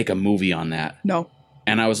 "They should make a movie on that." No.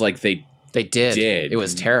 And I was like, They did. It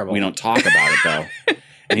was terrible. We don't talk about it though."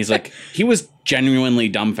 And he's like, he was genuinely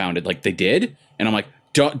dumbfounded. Like, they did? And I'm like,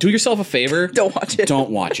 do yourself a favor. Don't watch it. Don't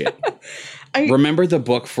watch it. Remember the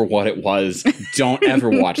book for what it was. Don't ever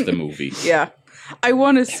watch the movie. Yeah. I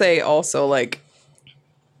want to say also, like,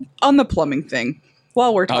 on the plumbing thing,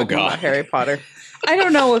 while we're talking about Harry Potter, I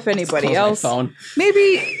don't know if anybody else,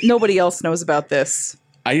 maybe nobody else knows about this.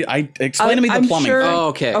 I explain to me the plumbing thing. Oh,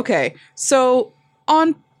 okay. Okay. So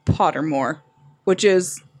on Pottermore, which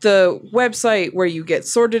is the website where you get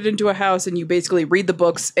sorted into a house and you basically read the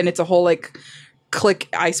books, and it's a whole, like, click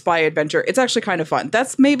I Spy adventure. It's actually kind of fun.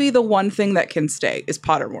 That's maybe the one thing that can stay is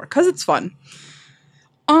Pottermore, because it's fun.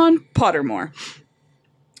 On Pottermore,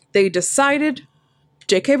 they decided,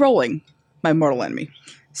 J.K. Rowling, my mortal enemy,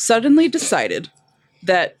 suddenly decided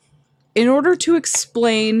that in order to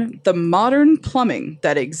explain the modern plumbing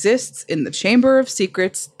that exists in the Chamber of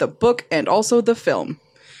Secrets, the book, and also the film,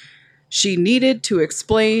 she needed to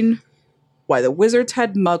explain why the wizards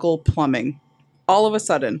had muggle plumbing all of a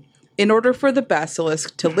sudden in order for the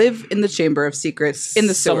basilisk to live in the Chamber of Secrets in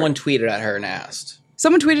the sewer. Someone tweeted at her and asked.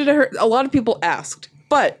 Someone tweeted at her. A lot of people asked,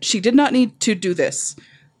 but she did not need to do this.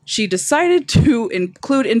 She decided to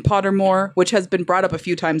include in Pottermore, which has been brought up a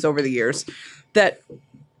few times over the years, that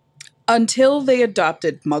until they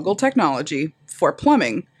adopted muggle technology for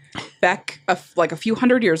plumbing back a few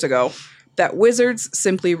hundred years ago, that wizards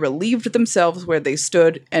simply relieved themselves where they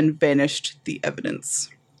stood and vanished the evidence.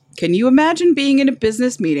 Can you imagine being in a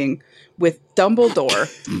business meeting with Dumbledore?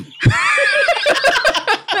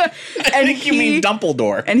 I think you mean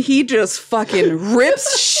Dumbledore. And he just fucking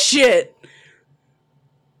rips shit.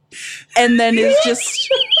 And then is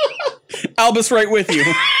just... Albus right with you.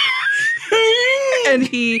 And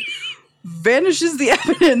he vanishes the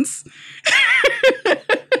evidence.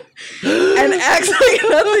 And acts like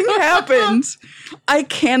nothing happened. I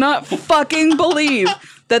cannot fucking believe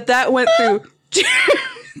that went through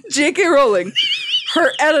J.K. Rowling,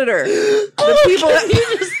 her editor, the people at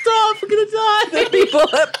You just stop. I'm gonna die. the people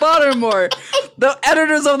at Pottermore, the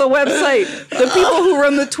editors of the website, the people who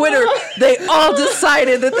run the Twitter, they all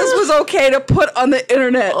decided that this was okay to put on the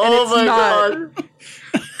internet, and it's not. God.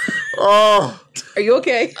 Oh. Are you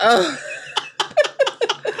okay?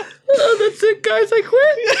 Oh, that's it, guys. I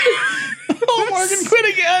quit. Oh, Morgan quit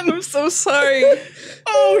again. I'm so sorry.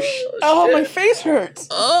 Oh, my face hurts.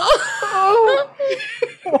 Oh.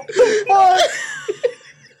 What the fuck?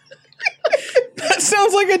 That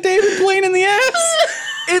sounds like a David Blaine in the ass.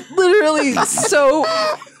 It literally so...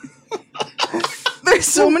 There's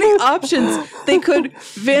so many options. They could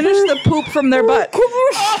vanish the poop from their butt.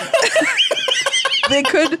 They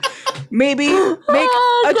could maybe make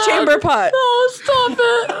a chamber pot. Oh, stop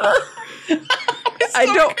it. I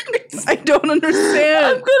don't understand.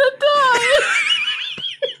 I'm gonna die.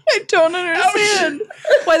 I don't understand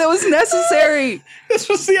why that was necessary. This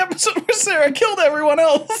was the episode where Sarah killed everyone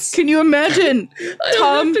else. Can you imagine I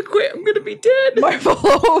don't have to quit. I'm gonna be dead.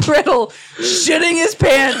 Marvolo Riddle shitting his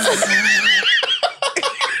pants?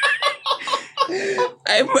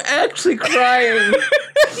 I'm actually crying.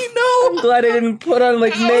 You know. I'm glad I didn't put on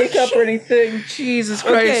like makeup or anything. Jesus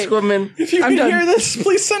Christ, Okay. woman. If you I'm can done. hear this,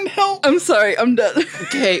 please send help. I'm sorry. I'm done.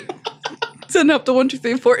 Okay, Send up to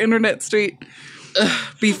 1234 Internet Street.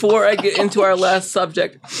 before I get into our last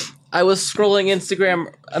subject, I was scrolling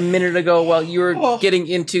Instagram a minute ago while you were getting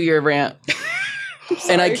into your rant.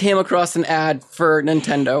 And I came across an ad for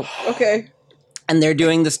Nintendo. Okay. And they're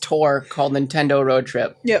doing this tour called Nintendo Road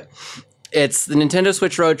Trip. Yep. It's the Nintendo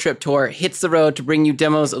Switch Road Trip Tour. Hits the road to bring you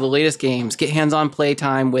demos of the latest games. Get hands-on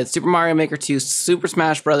playtime with Super Mario Maker 2, Super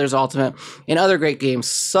Smash Bros. Ultimate, and other great games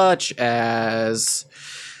such as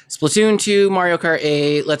Splatoon 2, Mario Kart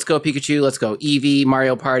 8, Let's Go Pikachu, Let's Go Eevee,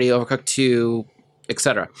 Mario Party, Overcooked 2,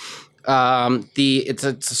 etc.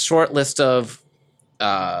 It's a short list of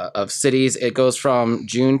cities. It goes from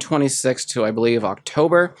June 26th to, I believe,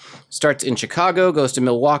 October. Starts in Chicago, goes to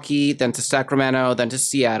Milwaukee, then to Sacramento, then to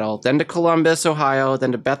Seattle, then to Columbus, Ohio,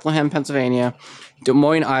 then to Bethlehem, Pennsylvania, Des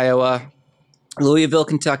Moines, Iowa, Louisville,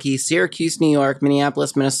 Kentucky, Syracuse, New York,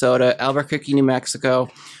 Minneapolis, Minnesota, Albuquerque, New Mexico,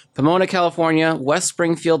 Pomona, California, West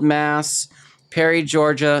Springfield, Mass., Perry,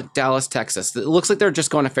 Georgia, Dallas, Texas. It looks like they're just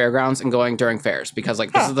going to fairgrounds and going during fairs because,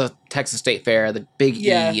 like, this is the Texas State Fair, the Big E,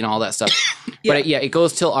 and all that stuff. But it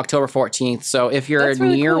goes till October 14th. So if you're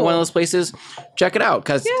near one of those places, check it out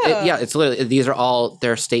because it's literally these are all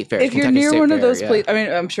their state fairs. If you're near one of those places, I mean,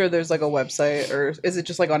 I'm sure there's like a website, or is it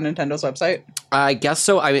just like on Nintendo's website? I guess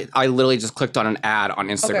so. I literally just clicked on an ad on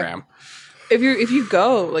Instagram. Okay. If you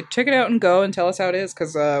go, like, check it out and go and tell us how it is,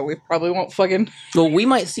 because we probably won't fucking... Well, we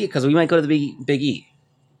might see it, because we might go to the Big E.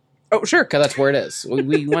 Oh, sure. Because that's where it is.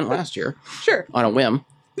 We went last year. Sure. On a whim.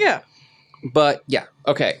 Yeah. But, yeah,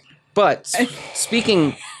 okay. But,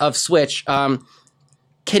 speaking of Switch,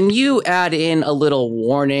 can you add in a little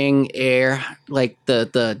warning air, like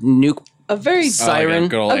the nuke siren?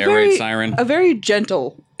 Good old air raid siren. A very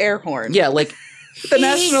gentle air horn. Yeah, like... the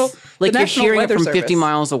national... Like, the you're National hearing Weather it from Service. 50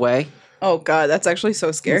 miles away. Oh, God, that's actually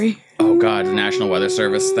so scary. Oh, God, the National Weather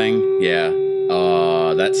Service thing? Yeah.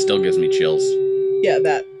 That still gives me chills. Yeah,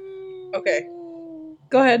 that. Okay.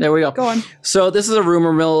 Go ahead. There we go. Go on. So this is a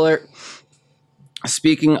rumor mill alert.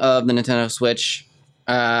 Speaking of the Nintendo Switch,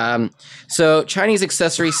 so Chinese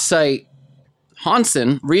accessory site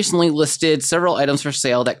Hansen recently listed several items for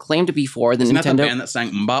sale that claim to be for the Isn't Nintendo. that the band that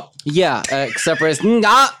sang Mbop? Yeah, except for it's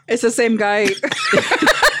Nga. It's the same guy.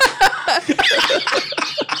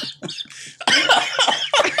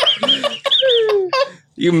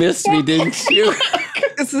 You missed me, didn't you?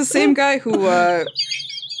 It's the same guy who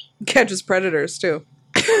catches predators too.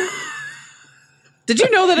 Did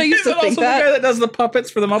you know that I used to think that? The guy that does the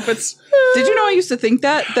puppets for the Muppets. Did you know I used to think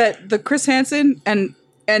that the Chris Hansen and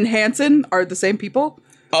Hansen are the same people?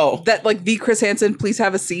 Oh. That, like, the Chris Hansen, please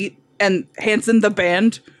have a seat, and Hansen the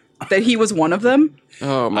band, that he was one of them.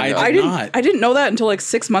 Oh my God. I didn't know that until like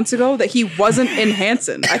 6 months ago, that he wasn't in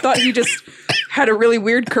Hansen. I thought he just had a really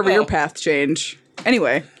weird career path change.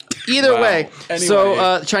 Anyway. Either way, Anyway.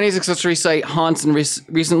 so Chinese accessory site Hansen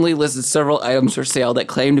recently listed several items for sale that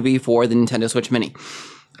claim to be for the Nintendo Switch Mini.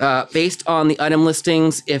 Based on the item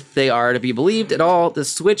listings, if they are to be believed at all, the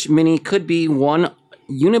Switch Mini could be one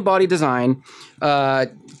unibody design,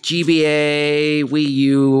 GBA, Wii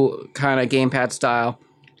U kind of gamepad style.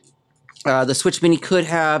 The Switch Mini could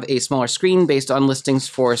have a smaller screen based on listings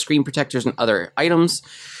for screen protectors and other items.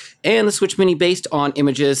 And the Switch Mini, based on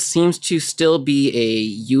images, seems to still be a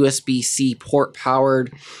USB-C port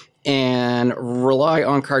powered and rely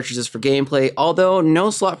on cartridges for gameplay, although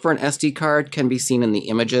no slot for an SD card can be seen in the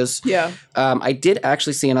images. Yeah. I did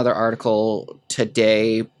actually see another article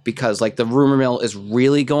today because, like, the rumor mill is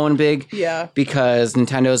really going big. Yeah. Because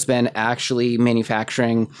Nintendo's been actually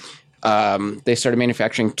manufacturing, they started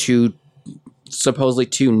manufacturing supposedly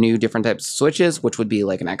two new different types of Switches, which would be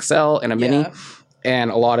like an XL and a Mini.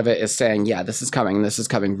 And a lot of it is saying, yeah, this is coming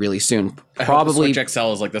really soon. Probably Switch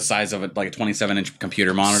XL is like the size of a 27-inch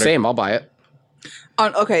computer monitor. Same, I'll buy it.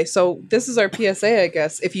 Okay, so this is our PSA, I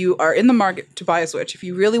guess. If you are in the market to buy a Switch, if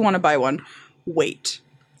you really want to buy one, wait.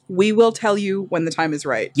 We will tell you when the time is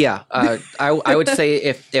right. Yeah, I would say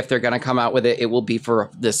if they're going to come out with it, it will be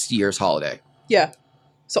for this year's holiday. Yeah.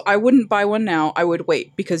 So I wouldn't buy one now. I would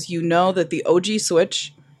wait, because you know that the OG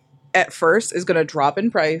Switch at first is going to drop in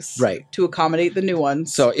price, right, to accommodate the new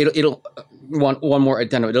ones. So it'll one more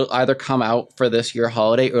addendum. It'll either come out for this year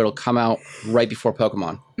holiday or it'll come out right before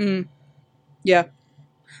Pokemon. Yeah,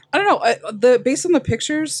 I don't know. Based on the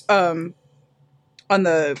pictures, on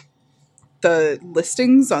the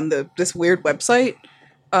listings on this weird website,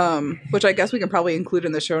 which I guess we can probably include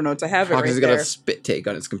in the show notes. I have it right there. He's got a spit take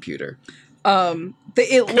on his computer.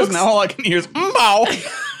 It looks, now all I can hear is "Bow."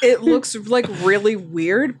 It looks like really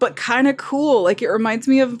weird, but kind of cool. Like, it reminds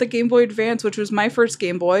me of the Game Boy Advance, which was my first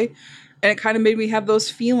Game Boy, and it kind of made me have those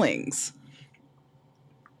feelings.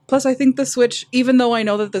 Plus, I think the Switch, even though I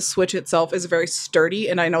know that the Switch itself is very sturdy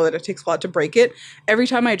and I know that it takes a lot to break it, every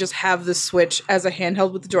time I just have the Switch as a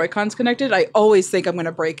handheld with the Joy-Cons connected, I always think I'm going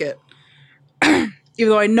to break it. Even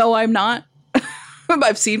though I know I'm not.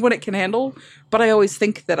 I've seen what it can handle, but I always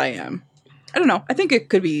think that I am. I don't know. I think it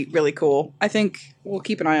could be really cool. I think we'll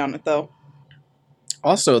keep an eye on it, though.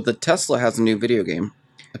 Also, the Tesla has a new video game,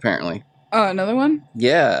 apparently. Oh, another one?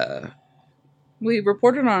 Yeah. We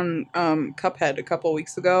reported on Cuphead a couple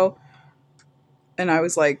weeks ago, and I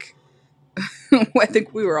was like, I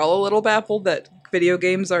think we were all a little baffled that video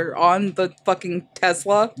games are on the fucking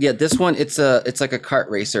Tesla. Yeah, this one, it's like a kart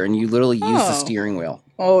racer, and you literally use the steering wheel.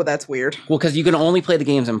 Oh, that's weird. Well, because you can only play the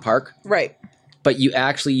games in park. Right. But you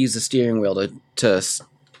actually use the steering wheel to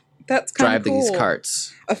that's drive cool. these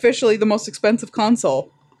carts. Officially the most expensive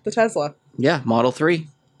console, the Tesla. Yeah, Model 3.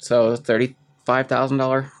 So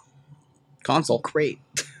 $35,000 console. Great.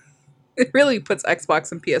 It really puts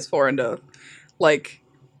Xbox and PS4 into, like,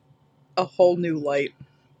 a whole new light.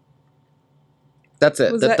 That's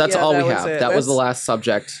it. That's all we have. That was the last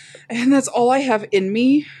subject. And that's all I have in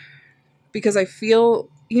me. Because I feel,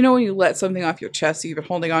 you know, when you let something off your chest that you've been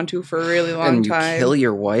holding on to for a really long time. And you kill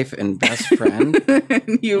your wife and best friend.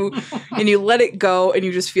 and you let it go and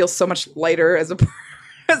you just feel so much lighter as a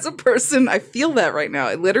person. I feel that right now.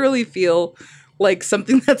 I literally feel like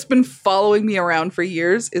something that's been following me around for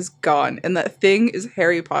years is gone. And that thing is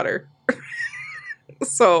Harry Potter.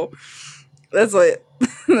 So that's it.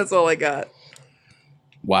 That's all I got.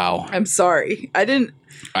 Wow. I'm sorry. I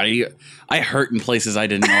hurt in places I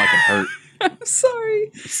didn't know I could hurt. I'm sorry.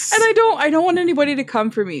 And I don't want anybody to come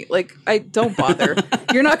for me. Like, I don't bother.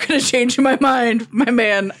 You're not going to change my mind, my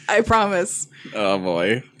man. I promise. Oh,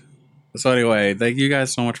 boy. So anyway, thank you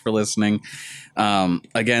guys so much for listening.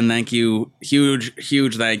 Again, thank you.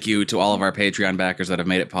 Huge thank you to all of our Patreon backers that have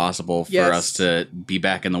made it possible for us to be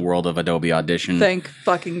back in the world of Adobe Audition. Thank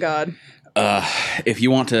fucking God. If you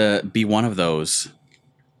want to be one of those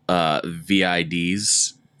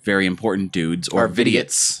VIDs, very important dudes, or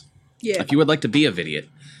vidiots. Yeah. If you would like to be a vidiot,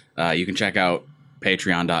 you can check out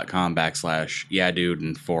patreon.com/yeahdude,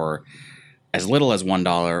 and for as little as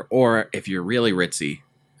 $1, or if you're really ritzy,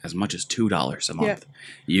 as much as $2 a month,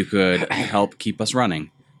 you could help keep us running.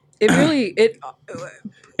 It really,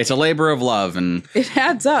 it's a labor of love, and it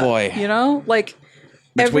adds up. Boy, you know, like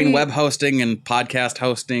between web hosting and podcast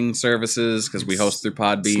hosting services, because we host through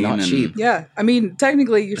Podbean. It's not cheap. Yeah, I mean,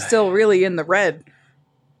 technically, you're still really in the red,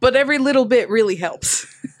 but every little bit really helps.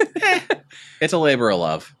 It's a labor of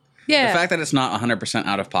love. Yeah. The fact that it's not 100%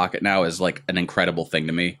 out of pocket now is like an incredible thing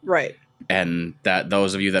to me. Right. And that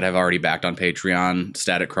those of you that have already backed on Patreon,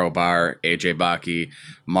 Static Crowbar, AJ Baki,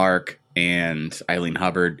 Mark, and Eileen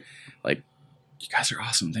Hubbard, like, you guys are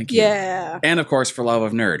awesome. Thank you. Yeah. And of course, for Love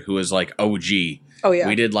of Nerd, who is like OG. Oh yeah.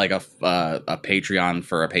 We did like a Patreon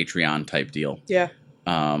for a Patreon type deal. Yeah.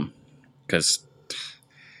 Because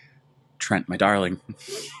Trent, my darling.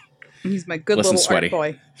 He's my good Listen, little sweaty.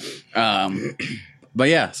 art boy. But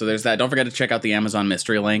yeah, so there's that. Don't forget to check out the Amazon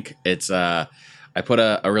mystery link. It's I put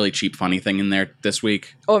a really cheap funny thing in there this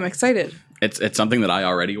week. Oh, I'm excited. It's something that I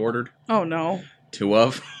already ordered. Oh no. 2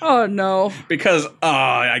 of. Oh no. Because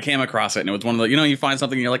I came across it and it was one of the, you find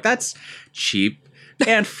something and you're like, that's cheap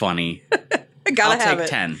and funny. I gotta have it.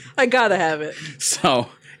 10. I gotta have it. So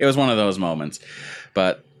it was one of those moments.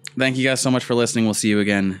 But thank you guys so much for listening. We'll see you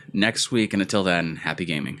again next week. And until then, happy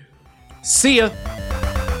gaming. See ya.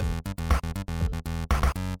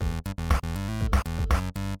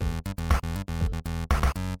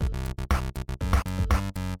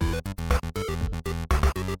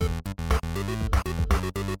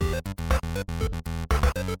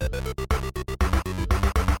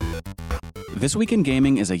 This Week in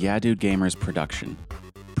Gaming is a Yeah Dude Gamers production.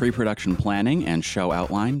 Pre-production planning and show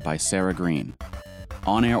outline by Sarah Green.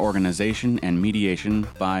 On-air organization and mediation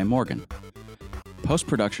by Morgan.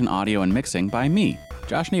 Post-production audio and mixing by me,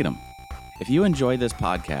 Josh Needham. If you enjoy this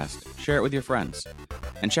podcast, share it with your friends.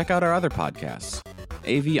 And check out our other podcasts.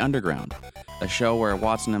 AV Underground, a show where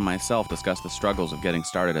Watson and myself discuss the struggles of getting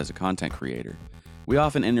started as a content creator. We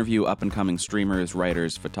often interview up-and-coming streamers,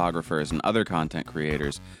 writers, photographers, and other content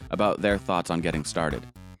creators about their thoughts on getting started.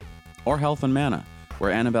 Or Health and Mana,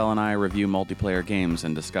 where Annabelle and I review multiplayer games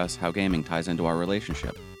and discuss how gaming ties into our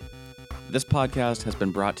relationship. This podcast has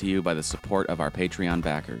been brought to you by the support of our Patreon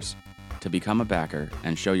backers. To become a backer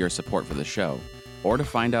and show your support for the show, or to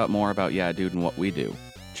find out more about Yeah Dude and what we do,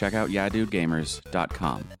 check out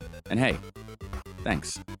YeahDudeGamers.com. And hey,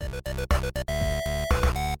 thanks.